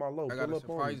finna send you my load. I got Pull a up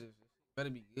on surprise. me. It better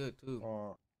be good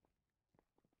too.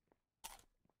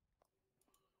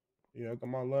 Yeah, after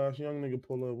my last young nigga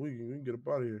pull up, we can get up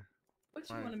out of here. What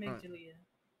you Right, want to make, right. Julia?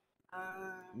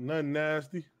 Nothing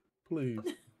nasty, please.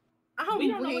 We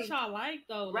don't know what y'all like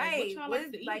though. Like, Right. what y'all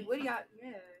like to eat? Like what do y'all?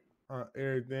 Yeah.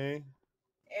 Everything,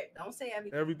 Don't say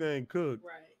everything. everything cooked.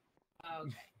 Right.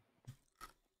 Okay.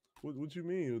 What you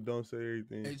mean? You don't say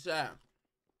everything? Hey, child.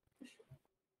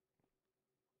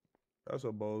 That's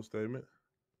a bold statement.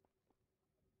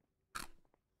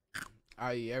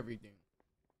 I eat everything.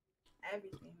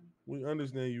 Everything. We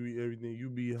understand you eat everything. You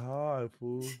be high,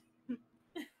 fool.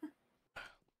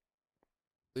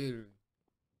 Literally.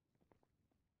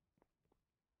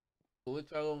 So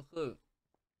what y'all gonna cook?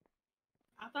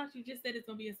 I thought you just said it's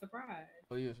gonna be a surprise.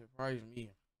 Oh, you surprise me.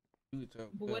 You tell.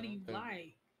 But what do you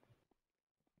like?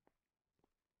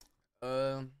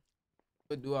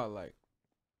 What do I like?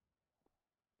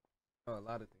 Oh, a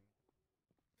lot of things.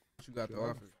 What you got to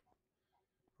offer?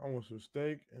 I want some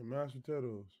steak and mashed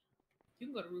potatoes. You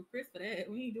can go to Ruth Chris for that.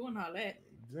 We ain't doing all that.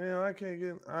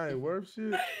 Damn, I ain't worth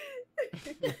shit.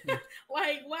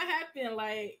 Like, what happened?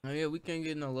 Like, Oh, yeah, we can't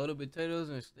get no loaded potatoes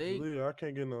and steak. Leah, I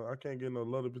can't get no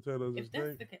loaded potatoes and if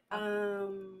that's steak. the case.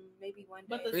 Maybe one day.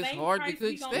 But the It's same hard to price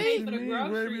we cook gonna steak. pay for the What you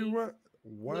mean, groceries. baby? What?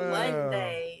 Wow. One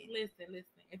day. Listen.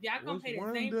 If y'all gonna What's pay the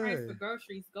one same price day? for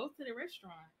groceries, go to the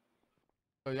restaurant.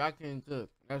 So y'all can't cook.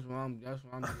 That's what I'm getting.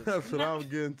 That's what I'm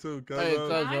getting to. Cause Hey, No,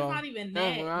 cuz, it's y'all. not even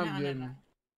That's that. what I'm No. getting.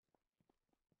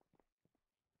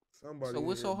 somebody. So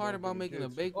what's in so here hard about bumping making a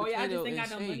against baked Or y'all potato just ain't and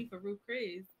got no money steak? for Ruth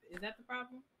Chris. Is that the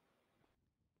problem?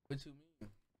 What you mean?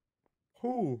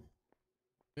 Who?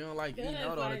 We don't like eating Cause,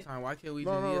 out all the like- time. Why can't we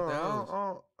No, just no, eat no. at the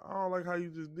house? I don't like how you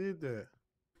just did that.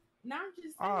 No, I'm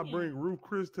just saying. I'll bring Ruth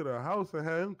Chris to the house and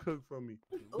have him cook for me.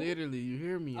 Literally, you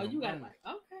hear me? Oh, I'm you got hungry.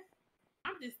 like, okay.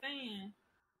 I'm just saying.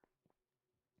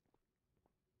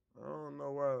 I don't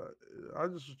know why. I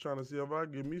just was trying to see if I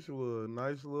could get me some little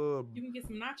nice little You can get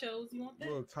some nachos. You want that?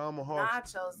 little tomahawk.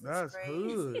 Nachos is That's crazy.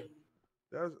 hood.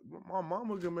 That's my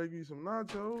mama can make you some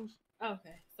nachos.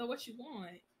 Okay. So what you want?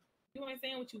 You ain't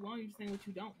saying what you want. You just saying what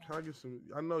you don't Can I want. get some?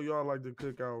 I know y'all like to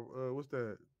cook out. What's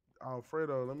that?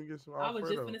 Alfredo. Let me get some I was Alfredo.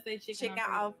 just gonna say chicken. Chicken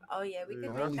Alfredo. off. Oh yeah, we Yeah,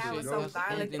 could holy make that shit, with that's some the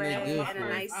garlic only thing bread they good and a for.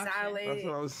 nice Option. salad. That's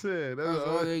what I was saying. That's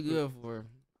all they good for.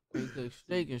 They cook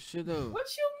steak and shit though. What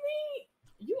you mean?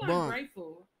 You Bump.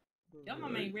 ungrateful. Your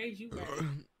mama ain't raised you right.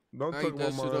 Don't I talk eat that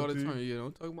about my shit all the auntie. time. Yeah,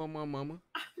 don't talk about my mama.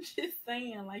 I'm just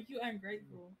saying, like, you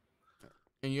ungrateful.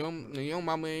 And your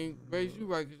mama ain't raised you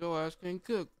right because your ass can't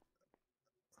cook.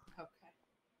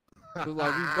 Okay. So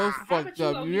like we both How fucked about you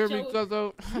up. go You hear get me, your- cuz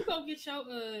though? You go get your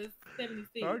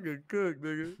 76. I can cook,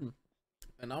 nigga.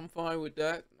 And I'm fine with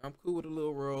that. I'm cool with a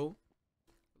little roll.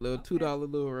 Little Okay.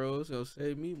 $2 little rolls. It'll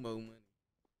save me more money.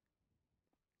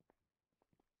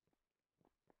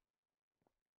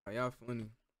 Oh, y'all funny.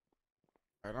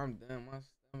 Alright, I'm done. My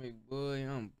stomach, boy,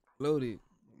 I'm bloated.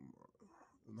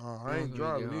 Nah, I ain't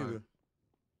driving either.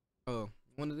 Oh,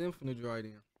 one of them finna drive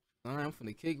then. I'm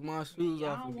finna kick my Man, shoes y'all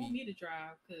off don't and want be. me to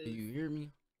drive because You hear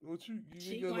me? What you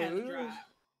she get gonna have your to ears? drive.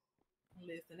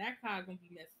 Listen, that car gonna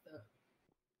be messed up.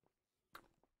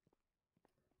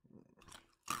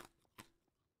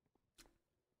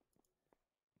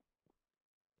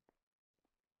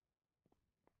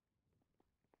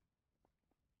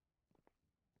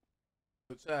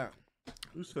 What's up?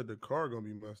 You said the car gonna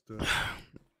be messed up.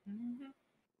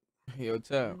 Mm-hmm. Yo,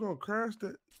 what's up? You gonna crash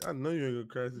that? I know you ain't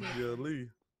gonna crash the GLE.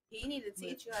 He need to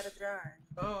teach you how to drive.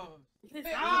 Oh, Listen,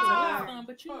 Man, I I'm would some,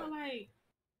 but you know, like,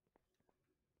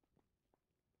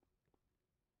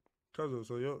 Cause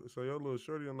so your little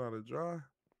shorty don't know how to drive?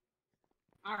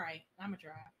 all right, I'ma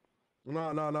drive.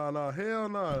 No, hell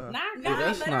no. Nah, No,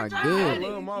 that's let her not drive. good. I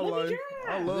love my Let me life. I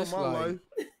drive. love This my like- life.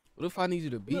 what if I need you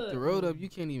to beat the Look. road up? You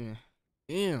can't even.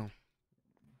 Damn.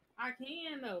 I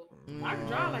can though. I can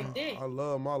drive like that, I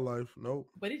love my life. Nope.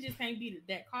 but it just can't be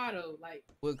that car though. Like,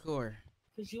 What car?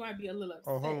 cause you might be a little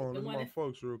upset. Oh, hold on. The This is one my that's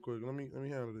folks real quick. Let me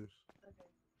handle this.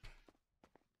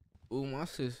 Ooh, my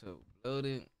sister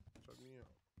loaded. Check me out.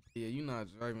 Yeah, you not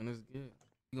driving. That's good.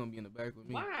 You gonna be in the back with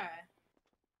me. why?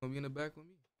 Gonna be in the back with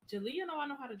me. Jalea know I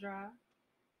know how to drive.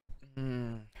 I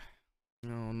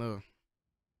don't know.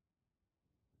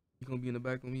 You gonna be in the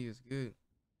back with me? It's good.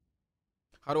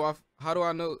 How do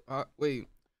I know? Wait.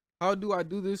 How do I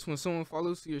do this when someone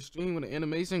follows to your stream with an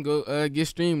animation? Go get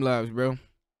Streamlabs, bro.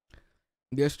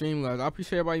 Get Streamlabs. I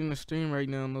appreciate everybody in the stream right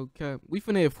now. No cap. We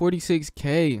finna hit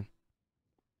 46K.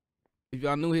 If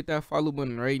y'all new, hit that follow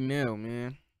button right now,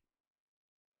 man.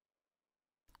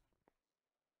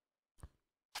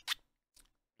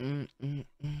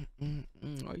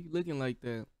 Why you looking like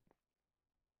that?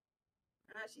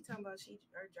 She talking about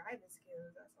her driving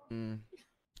skills. That's all.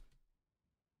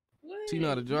 What? She know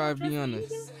how to You drive, don't be trust me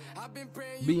honest.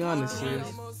 either? Be honest,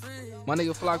 sis. My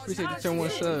nigga Flock, appreciate the 10 1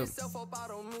 sub.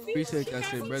 Appreciate that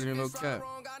shit, brother. No cap.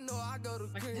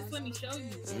 Like, just let me show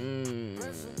you.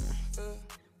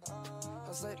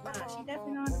 Nah, she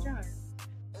definitely know how to drive.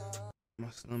 My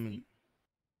stomach.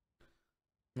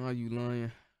 Why you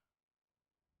lying?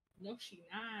 No, she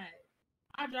not.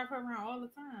 I drive her around all the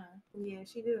time. Yeah,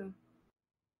 she do.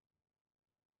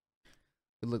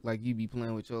 It look like you be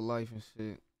playing with your life and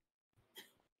shit.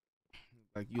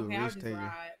 Like you Okay, a I'll risk just taker.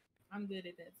 ride. I'm good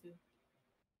at that too.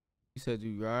 You said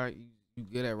you ride. You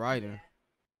good at riding. Yeah.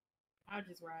 I'll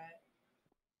just ride.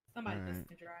 Somebody else Alright.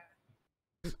 can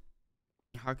drive.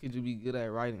 How could you be good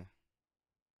at riding?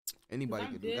 'Cause Anybody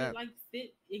I'm could good do at that. like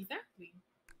sit exactly.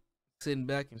 Sitting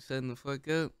back and shutting the fuck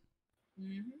up.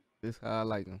 Mm-hmm. That's how I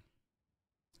like them.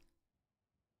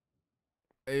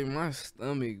 Hey, my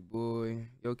stomach, boy.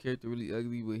 Your character really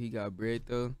ugly, but he got bread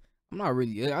though. I'm not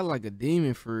really. I like a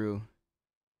demon for real.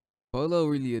 Polo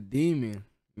really a demon.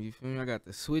 You feel me? I got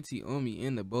the switchy on me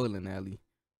in the bowling alley.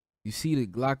 You see the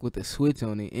Glock with the switch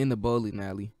on it in the bowling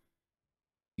alley.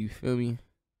 You feel me?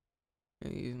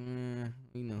 Hey, man,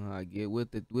 you know how I get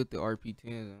with the RP10s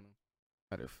on them.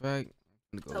 Matter of fact,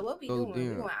 I'm gonna go. So what we go doing? We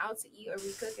down. going out to eat or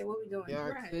we cooking? What we doing? Yeah,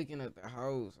 Right. I'm cooking at the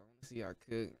house. I want to see how I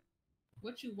cook.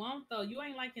 What you want though? You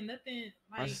ain't liking nothing.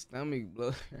 My Like, stomach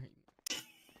blood right now.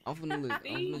 I'm finna look. I'm see,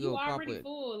 finna you go pop already it.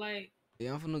 full. Like,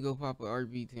 Yeah, I'm finna go pop a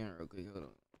RB10 real quick. Hold on.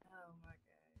 Oh my god.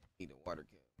 Need a water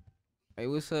cap. Hey,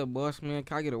 what's up, boss man?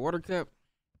 Can I get a water cap?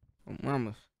 Oh,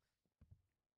 mamas.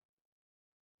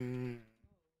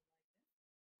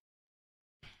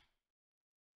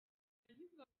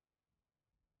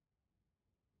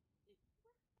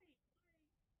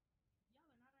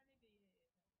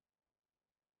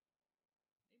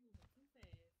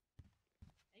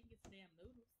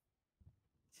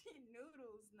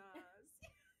 Noodles, Nas.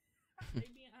 They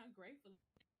being ungrateful.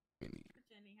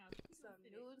 Some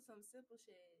noodles, some simple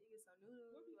shit. You get some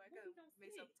noodles. Where we- I where could we gonna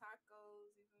make sit? some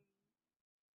tacos. You feel me?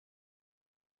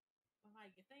 But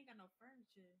like, if they ain't got no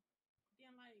furniture,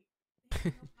 then like,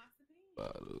 they ain't no possibility.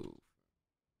 Bottle.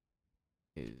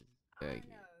 Is I that don't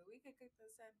know. We could cook the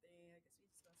same thing. I guess we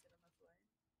just gonna sit on the floor.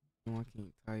 No, I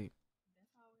can't type.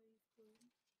 That's always cool.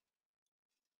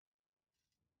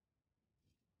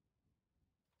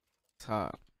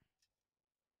 Top.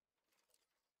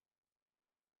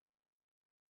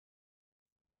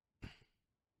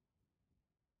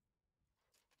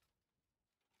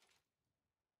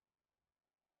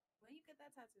 When you get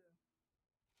that tattoo?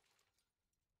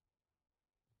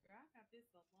 Girl, I got this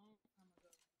a long time ago.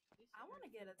 this shit I want to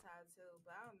hurts. get a tattoo,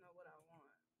 but I don't know what I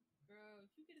want. Girl,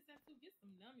 if you get a tattoo, get some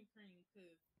numbing cream,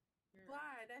 cause girl,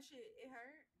 Why? That shit, it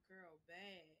hurt? girl,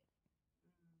 bad.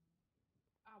 Mm.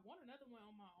 I want another one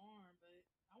on my arm, but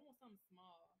I want something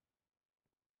small.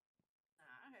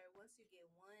 Nah, I heard once you get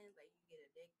one, like you get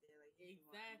addicted. Like you just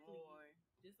want Exactly. more.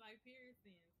 Just like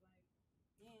piercings, like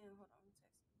Damn, hold on, let me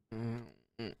text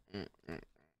you.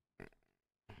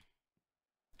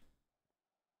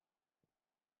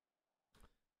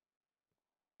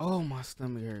 Oh, my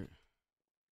stomach hurt.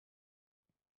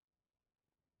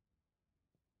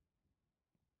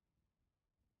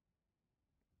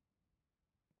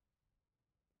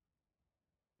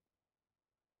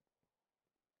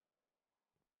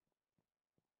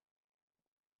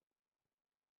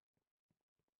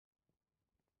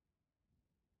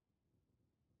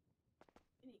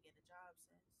 You need to get a job,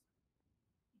 sis.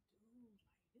 dude, like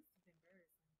this is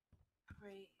embarrassing.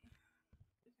 Right.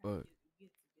 We gotta What? get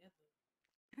together.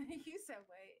 You said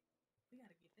wait. We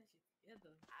gotta get that shit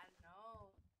together. I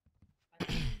know. Like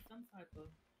I need some type of.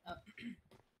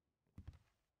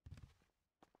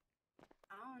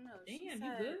 I don't know. Damn, She you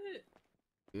said, good?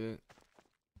 Good.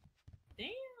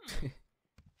 Damn.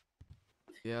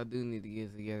 Yeah, I do need to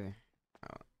get together.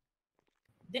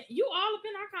 You all up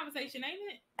in our conversation, ain't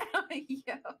it?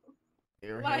 Yo.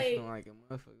 You're Like- rehearsing like a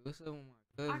motherfucker. What's up with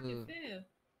my I can cousin? tell.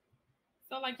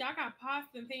 So like y'all got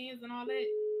pots and pans and all that.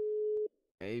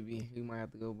 Maybe we might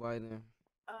have to go buy them.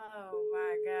 Oh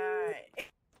my god.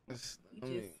 That's- You I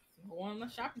mean, just go on a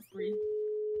shopping spree.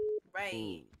 Right.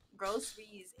 ooh.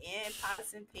 Groceries and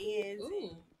pots and pans.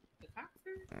 Ooh, the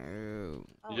cocktail. Oh.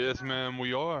 Oh, Yes, wow. ma'am,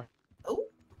 we are. Oh.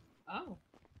 Oh,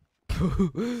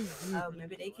 Oh,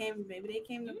 maybe they came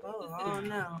to both. I don't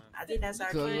know. I think that's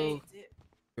our Cuz- kid.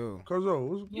 Yo, Cuz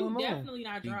what's you going on? definitely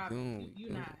not we driving. going, You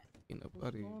we not. getting up What's out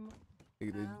of here. going on?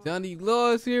 Nigga, the Wow. Johnny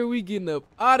Laws here. We getting up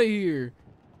out of here.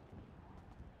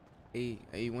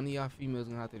 Hey, one of y'all females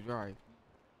gonna have to drive.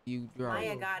 You drive.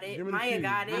 Maya got it. Give me the Maya keys.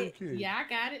 got Give me it. the keys. Yeah, I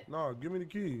got it. Nah, give me the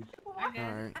keys. I got All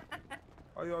it. right.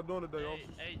 How y'all doing today, Hey,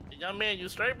 officers? hey, young man, you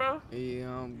straight, bro? Yeah,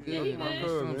 I'm Yeah, good. my I'm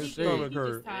cousin, I'm his straight. stomach He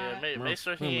hurt. just Yeah, tired. make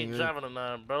sure he stomach ain't hurt. driving or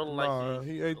nothing, bro. Nah, Like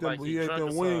he ate like them. He ate drunk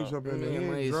them or wings something. up in Yeah, there. He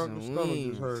I ate ain't drunk. some His stomach wings.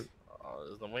 just hurt.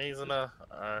 Oh, is the wings enough?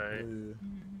 Alright. Yeah. Mhm.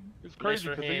 It's Make crazy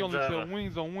sure because he they ain't only sell driving.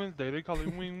 wings on Wednesday. They call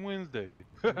it Wing Wednesday.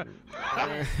 Nah.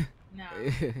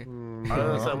 Mm, I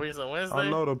nah, said wings on Wednesday. I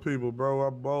know the people, bro. I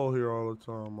bowl here all the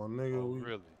time, my nigga. Oh, We-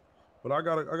 really? But I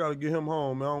gotta get him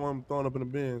home, man. I don't want him throwing up in the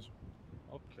bins.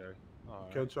 Okay. All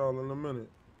right. Catch y'all in a minute.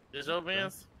 Is your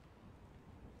Benz?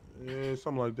 Yeah,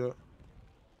 something like that.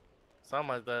 Something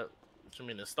like that. What you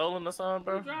mean, it's stolen or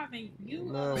something, Who bro? driving? You.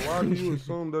 Man, why do you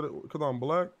assume that? Cause I'm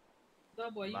black?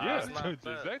 Doughboy, you Nah, Yeah, it's not it's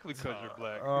that. exactly because you're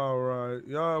black. All right.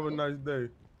 Y'all have a nice day.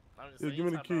 I'm just Yeah, saying, give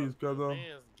me you the talking keys, about cuz, the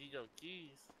Benz, give your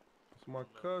keys. It's my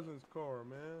cousin's car,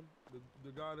 man.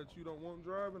 The guy that you don't want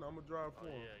driving, I'ma drive Oh for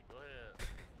him. yeah, go ahead.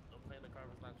 Don't play in the car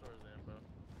if it's not yours, then, bro.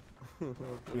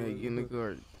 Yeah, get in the car.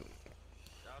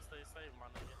 Y'all stay safe, my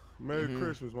nigga. Merry Mhm.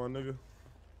 Christmas, my nigga.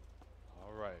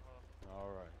 All right. All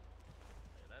right.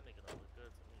 Hey, that nigga don't look good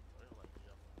to me, bro. He like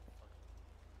the fucking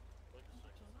quick as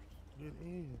shit. Get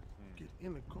in. Get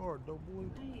in the car, though, boy.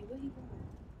 Hey, what you doing?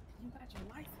 You got your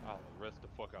license. I'll arrest the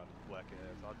fuck out of this black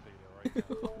ass. I'll tell you that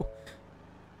right now.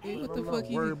 Hey, what I'm the not fuck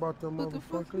he worried just- about them what the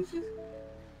fuck he motherfuckers. just-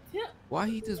 Tip. Why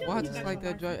he just watch us Yeah. like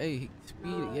that? Drive. Hey, speed.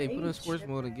 Nah, Hey, put he on sports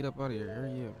mode and tripping. get up out of here.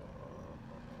 Hurry up.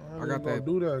 I got ain't gonna that-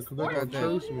 do that because they I gonna got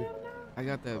that- chase me. I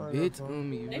got that I got bitch time. on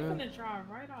me, They bro. finna drive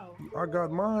right off. I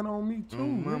got mine on me too.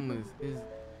 nigga. Mama's is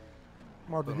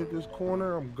I'm about to hit this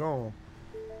corner. I'm gone.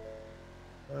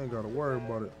 I ain't gotta worry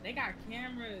about it. They got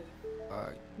cameras.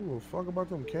 You give a fuck about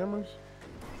them cameras?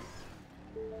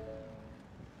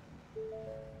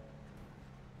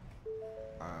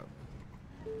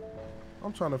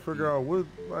 I'm trying to figure out what,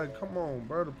 like, come on,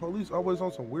 bro. The police always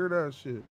on some weird ass shit.